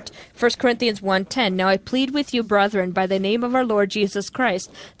one heart. 1 Corinthians 1:10. Now I plead with you, brethren, by the name of our Lord Jesus Christ,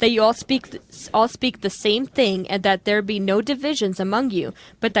 that you all speak the same thing, and that there be no divisions among you,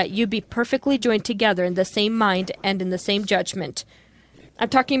 but that you be perfectly joined together in the same mind and in the same judgment. I'm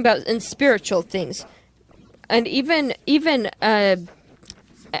talking about in spiritual things. And even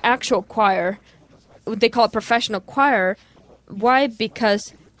actual choir, they call it professional choir. Why?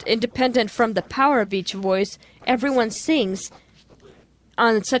 Because independent from the power of each voice, everyone sings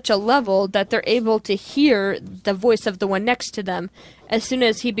on such a level that they're able to hear the voice of the one next to them. As soon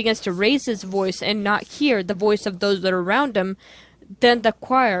as he begins to raise his voice and not hear the voice of those that are around him, then the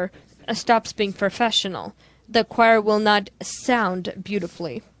choir stops being professional. The choir will not sound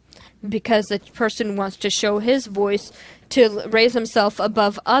beautifully, because the person wants to show his voice to raise himself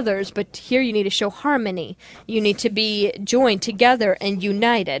above others. But here you need to show harmony. You need to be joined together and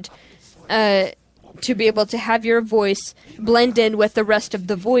united to be able to have your voice blend in with the rest of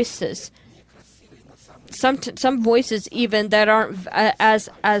the voices. Some voices even that aren't as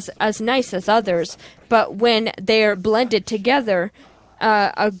nice as others, but when they're blended together,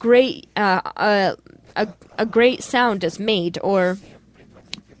 a great sound is made, or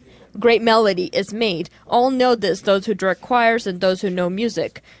great melody is made. All know this, those who direct choirs and those who know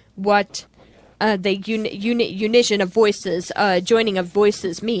music, what the unition of voices, joining of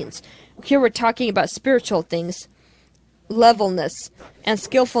voices means. Here we're talking about spiritual things, levelness and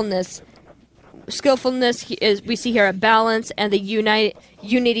skillfulness. Skillfulness is, we see here, a balance, and the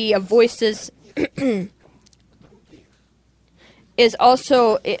unity of voices is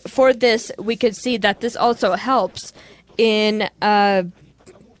also, for this, we could see that this also helps in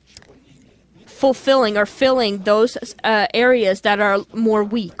fulfilling or filling those areas that are more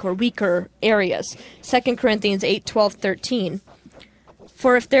weak or weaker areas. 2 Corinthians 8:12-13.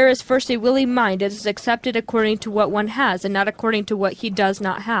 For if there is first a willing mind, it is accepted according to what one has, and not according to what he does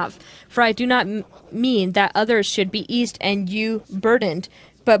not have. For I do not mean that others should be eased and you burdened,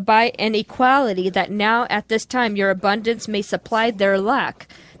 but by an equality, that now at this time your abundance may supply their lack,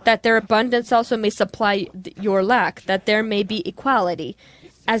 that their abundance also may supply your lack, that there may be equality.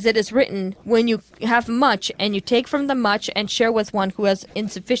 As it is written, when you have much, and you take from the much, and share with one who has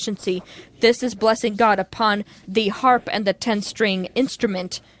insufficiency, this is blessing God upon the harp and the 10-string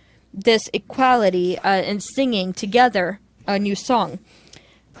instrument. This equality in singing together a new song.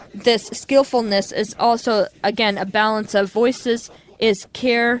 This skillfulness is also, again, a balance of voices, is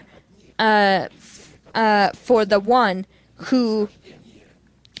care for the one who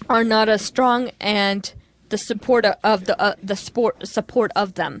are not as strong, and the support of support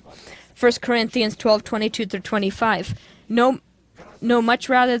of them. 1 Corinthians 12:22-25. No, much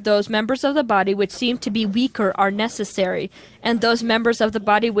rather those members of the body which seem to be weaker are necessary, and those members of the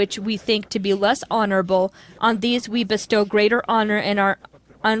body which we think to be less honorable, on these we bestow greater honor, and our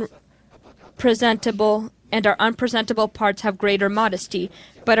unpresentable parts have greater modesty.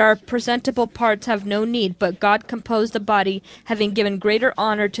 But our presentable parts have no need, but God composed the body, having given greater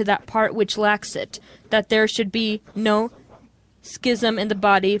honor to that part which lacks it, that there should be no schism in the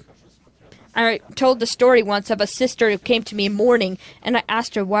body. I told the story once of a sister who came to me mourning, and I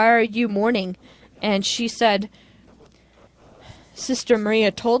asked her, "Why are you mourning?" And she said, "Sister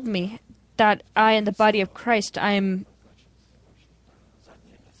Maria told me that I, in the body of Christ,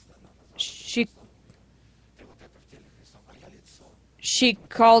 She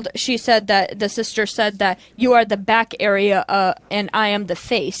said that the sister said that you are the back area and I am the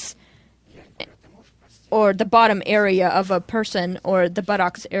face, or the bottom area of a person, or the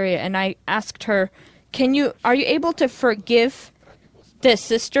buttocks area." And I asked her, are you able to forgive this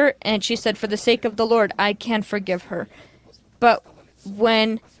sister? And she said, "For the sake of the Lord, I can forgive her." But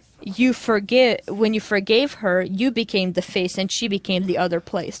when you forgave her, you became the face and she became the other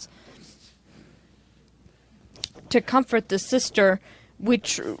place. To comfort the sister, we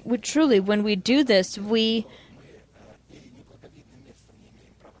truly, when we do this, we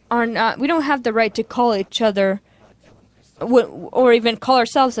don't have the right to call each other, or even call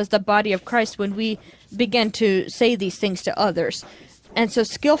ourselves as the body of Christ when we begin to say these things to others. And so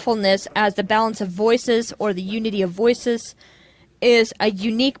skillfulness, as the balance of voices or the unity of voices, is a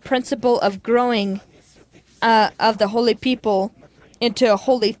unique principle of growing of the holy people into a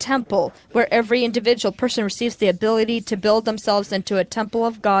holy temple, where every individual person receives the ability to build themselves into a temple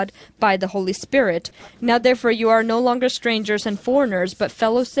of God by the Holy Spirit. Now therefore you are no longer strangers and foreigners, but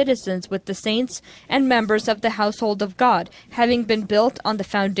fellow citizens with the saints and members of the household of God, having been built on the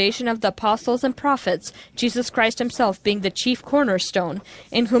foundation of the apostles and prophets, Jesus Christ himself being the chief cornerstone,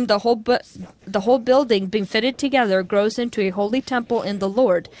 in whom the whole building being fitted together grows into a holy temple in the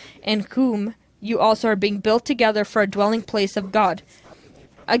Lord, in whom you also are being built together for a dwelling place of God.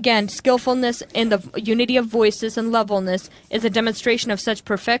 Again, skillfulness in the unity of voices and levelness is a demonstration of such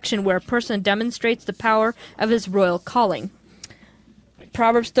perfection where a person demonstrates the power of his royal calling.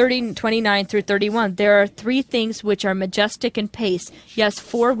 Proverbs 30:29 through 31. There are 3 things which are majestic in pace, yes,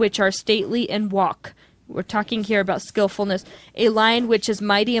 4 which are stately in walk. We're talking here about skillfulness. A lion which is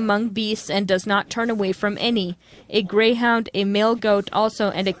mighty among beasts and does not turn away from any. A greyhound, a male goat also,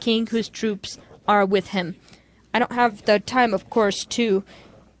 and a king whose troops are with him. I don't have the time, of course, to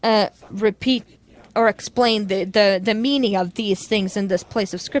repeat or explain the meaning of these things in this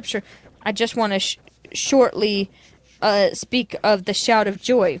place of Scripture. I just want to shortly speak of the shout of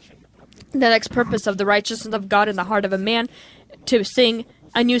joy. The next purpose of the righteousness of God in the heart of a man, to sing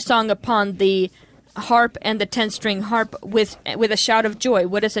a new song upon the harp and the 10-string harp with a shout of joy.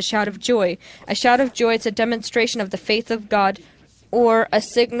 What is a shout of joy? A shout of joy is a demonstration of the faith of God, or a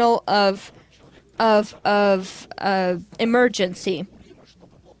signal of emergency.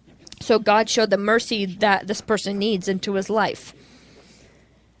 So God showed the mercy that this person needs into his life.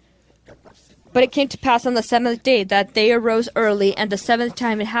 But it came to pass on the 7th day that they arose early, and the 7th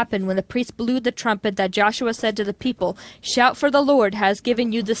time it happened, when the priest blew the trumpet, that Joshua said to the people, "Shout, for the Lord has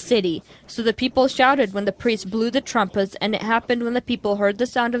given you the city." So the people shouted when the priest blew the trumpets, and it happened when the people heard the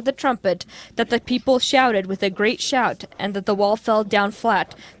sound of the trumpet, that the people shouted with a great shout, and that the wall fell down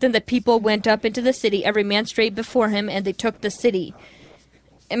flat. Then the people went up into the city, every man straight before him, and they took the city.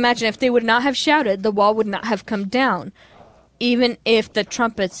 Imagine, if they would not have shouted, the wall would not have come down, even if the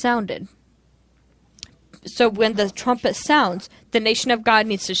trumpet sounded. So when the trumpet sounds, the nation of God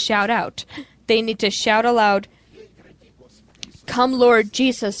needs to shout out. They need to shout aloud, "Come, Lord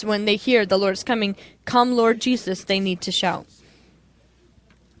Jesus." When they hear the Lord is coming, "Come, Lord Jesus," they need to shout.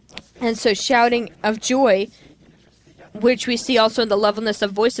 And so shouting of joy, which we see also in the levelness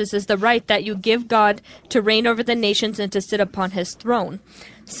of voices, is the right that you give God to reign over the nations and to sit upon his throne.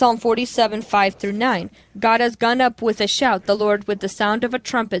 Psalm 47, 5 through 9. God has gone up with a shout, the Lord with the sound of a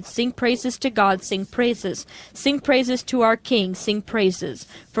trumpet. Sing praises to God, sing praises. Sing praises to our King, sing praises.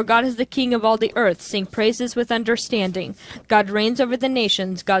 For God is the King of all the earth, sing praises with understanding. God reigns over the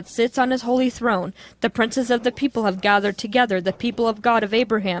nations, God sits on his holy throne. The princes of the people have gathered together, the people of God of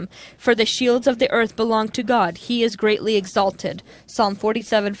Abraham. For the shields of the earth belong to God, he is greatly exalted. Psalm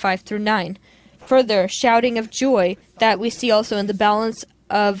 47, 5 through 9. Further, shouting of joy that we see also in the balance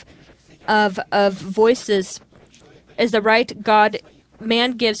of voices is the right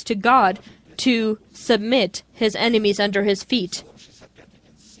man gives to God to submit his enemies under his feet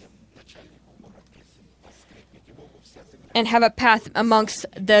and have a path amongst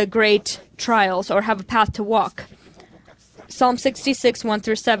the great trials, or have a path to walk. Psalm 66, 1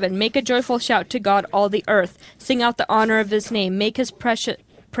 through 7. Make a joyful shout to God, all the earth. Sing out the honor of his name. Make his praise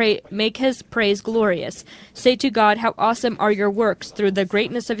glorious. Say to God, how awesome are your works. Through the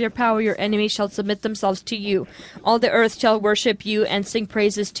greatness of your power, your enemies shall submit themselves to you. All the earth shall worship you and sing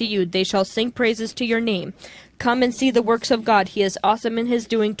praises to you. They shall sing praises to your name. Come and see the works of God. He is awesome in his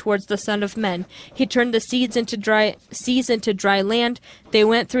doing towards the Son of Men. He turned the seas into dry land. They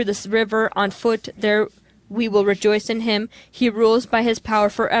went through this river on foot. There we will rejoice in him. He rules by his power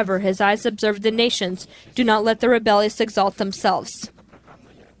forever. His eyes observe the nations. Do not let the rebellious exalt themselves.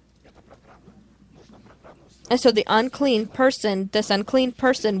 And so this unclean person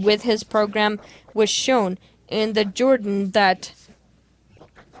with his program was shown in the Jordan that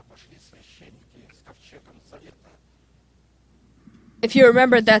if you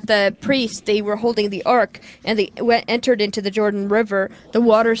remember that the priests, they were holding the ark and they entered into the Jordan River, the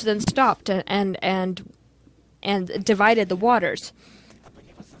waters then stopped and divided the waters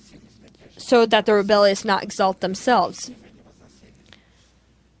so that the rebellious not exalt themselves.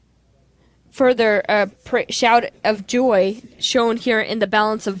 Further, shout of joy shown here in the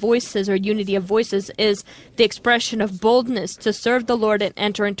balance of voices or unity of voices is the expression of boldness to serve the Lord and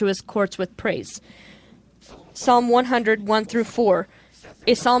enter into his courts with praise. Psalm 100, 1 through 4.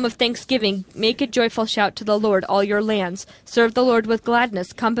 A psalm of thanksgiving. Make a joyful shout to the Lord, all your lands. Serve the Lord with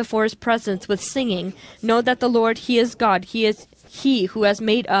gladness. Come before his presence with singing. Know that the Lord, he is God. He is he who has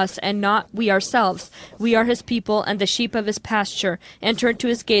made us and not we ourselves. We are his people and the sheep of his pasture. Enter into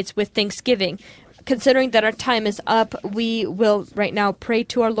his gates with thanksgiving. Considering that our time is up, we will right now pray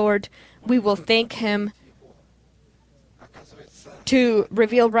to our Lord. We will thank him to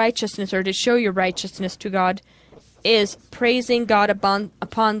reveal righteousness or to show your righteousness to God is praising God upon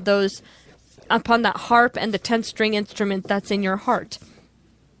that harp and the 10-string instrument that's in your heart.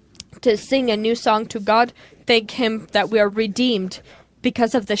 To sing a new song to God, thank him that we are redeemed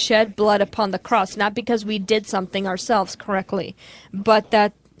because of the shed blood upon the cross, not because we did something ourselves correctly, but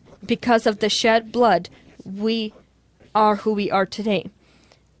that because of the shed blood, we are who we are today.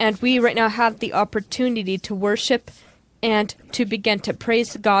 And we right now have the opportunity to worship and to begin to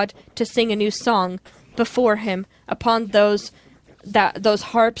praise God, to sing a new song before him upon those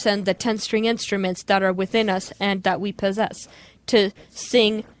harps and the 10-string instruments that are within us and that we possess, to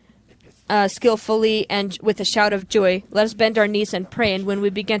sing skillfully and with a shout of joy. Let us bend our knees and pray. And when we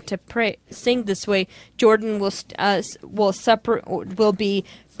begin to sing this way, Jordan will be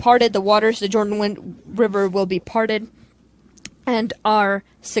parted. The waters, the Jordan River will be parted, and our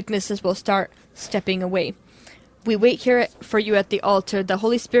sicknesses will start stepping away. We wait here for you at the altar. The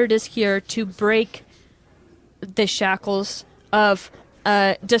Holy Spirit is here to break the shackles of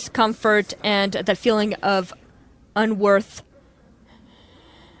discomfort and that feeling of unworth.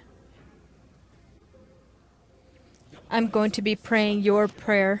 I'm going to be praying your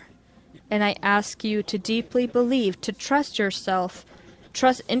prayer, and I ask you to deeply believe, to trust yourself.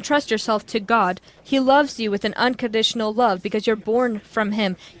 Entrust yourself to God. He loves you with an unconditional love because you're born from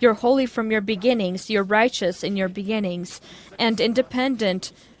him. You're holy from your beginnings. You're righteous in your beginnings and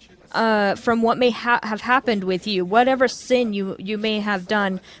independent from what may have happened with you, whatever sin you may have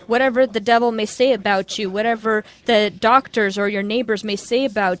done, whatever the devil may say about you, whatever the doctors or your neighbors may say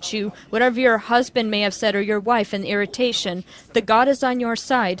about you, whatever your husband may have said or your wife in irritation. The God is on your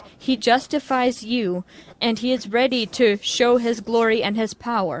side. He justifies you, and he is ready to show his glory and his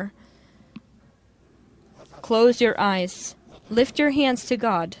power. Close your eyes. Lift your hands to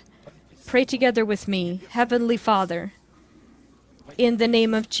God. Pray together with me. Heavenly Father, in the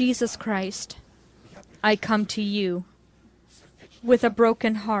name of Jesus Christ, I come to you with a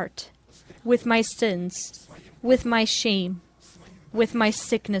broken heart, with my sins, with my shame, with my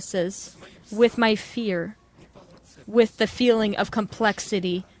sicknesses, with my fear, with the feeling of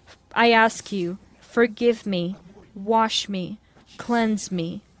complexity. I ask you, forgive me, wash me, cleanse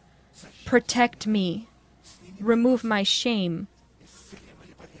me, protect me, remove my shame,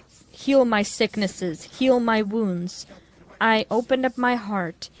 heal my sicknesses, heal my wounds. I open up my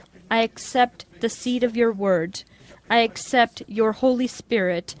heart. I accept the seed of your word. I accept your Holy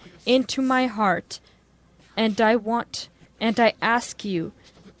Spirit into my heart. And I ask you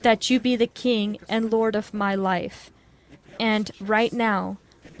that you be the King and Lord of my life. And right now,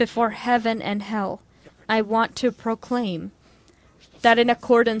 before heaven and hell, I want to proclaim that in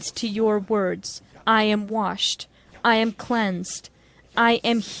accordance to your words, I am washed, I am cleansed, I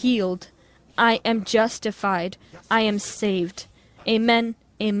am healed, I am justified, I am saved. Amen,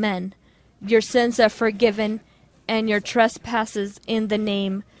 amen. Your sins are forgiven, and your trespasses in the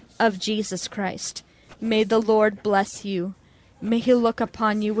name of Jesus Christ. May the Lord bless you. May he look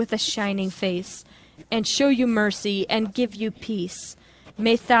upon you with a shining face, and show you mercy and give you peace.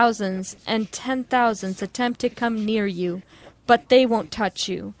 May thousands and 10,000s attempt to come near you, but they won't touch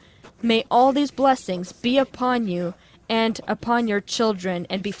you. May all these blessings be upon you and upon your children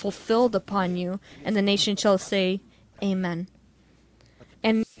and be fulfilled upon you. And the nation shall say, Amen.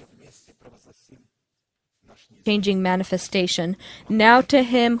 And changing manifestation. Now to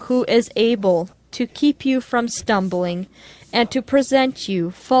him who is able to keep you from stumbling and to present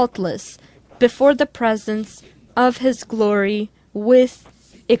you faultless before the presence of his glory with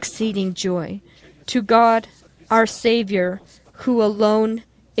exceeding joy. To God, our Savior, who alone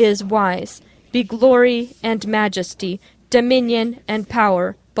is wise, be glory and majesty, dominion and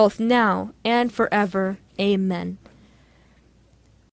power, both now and forever. Amen.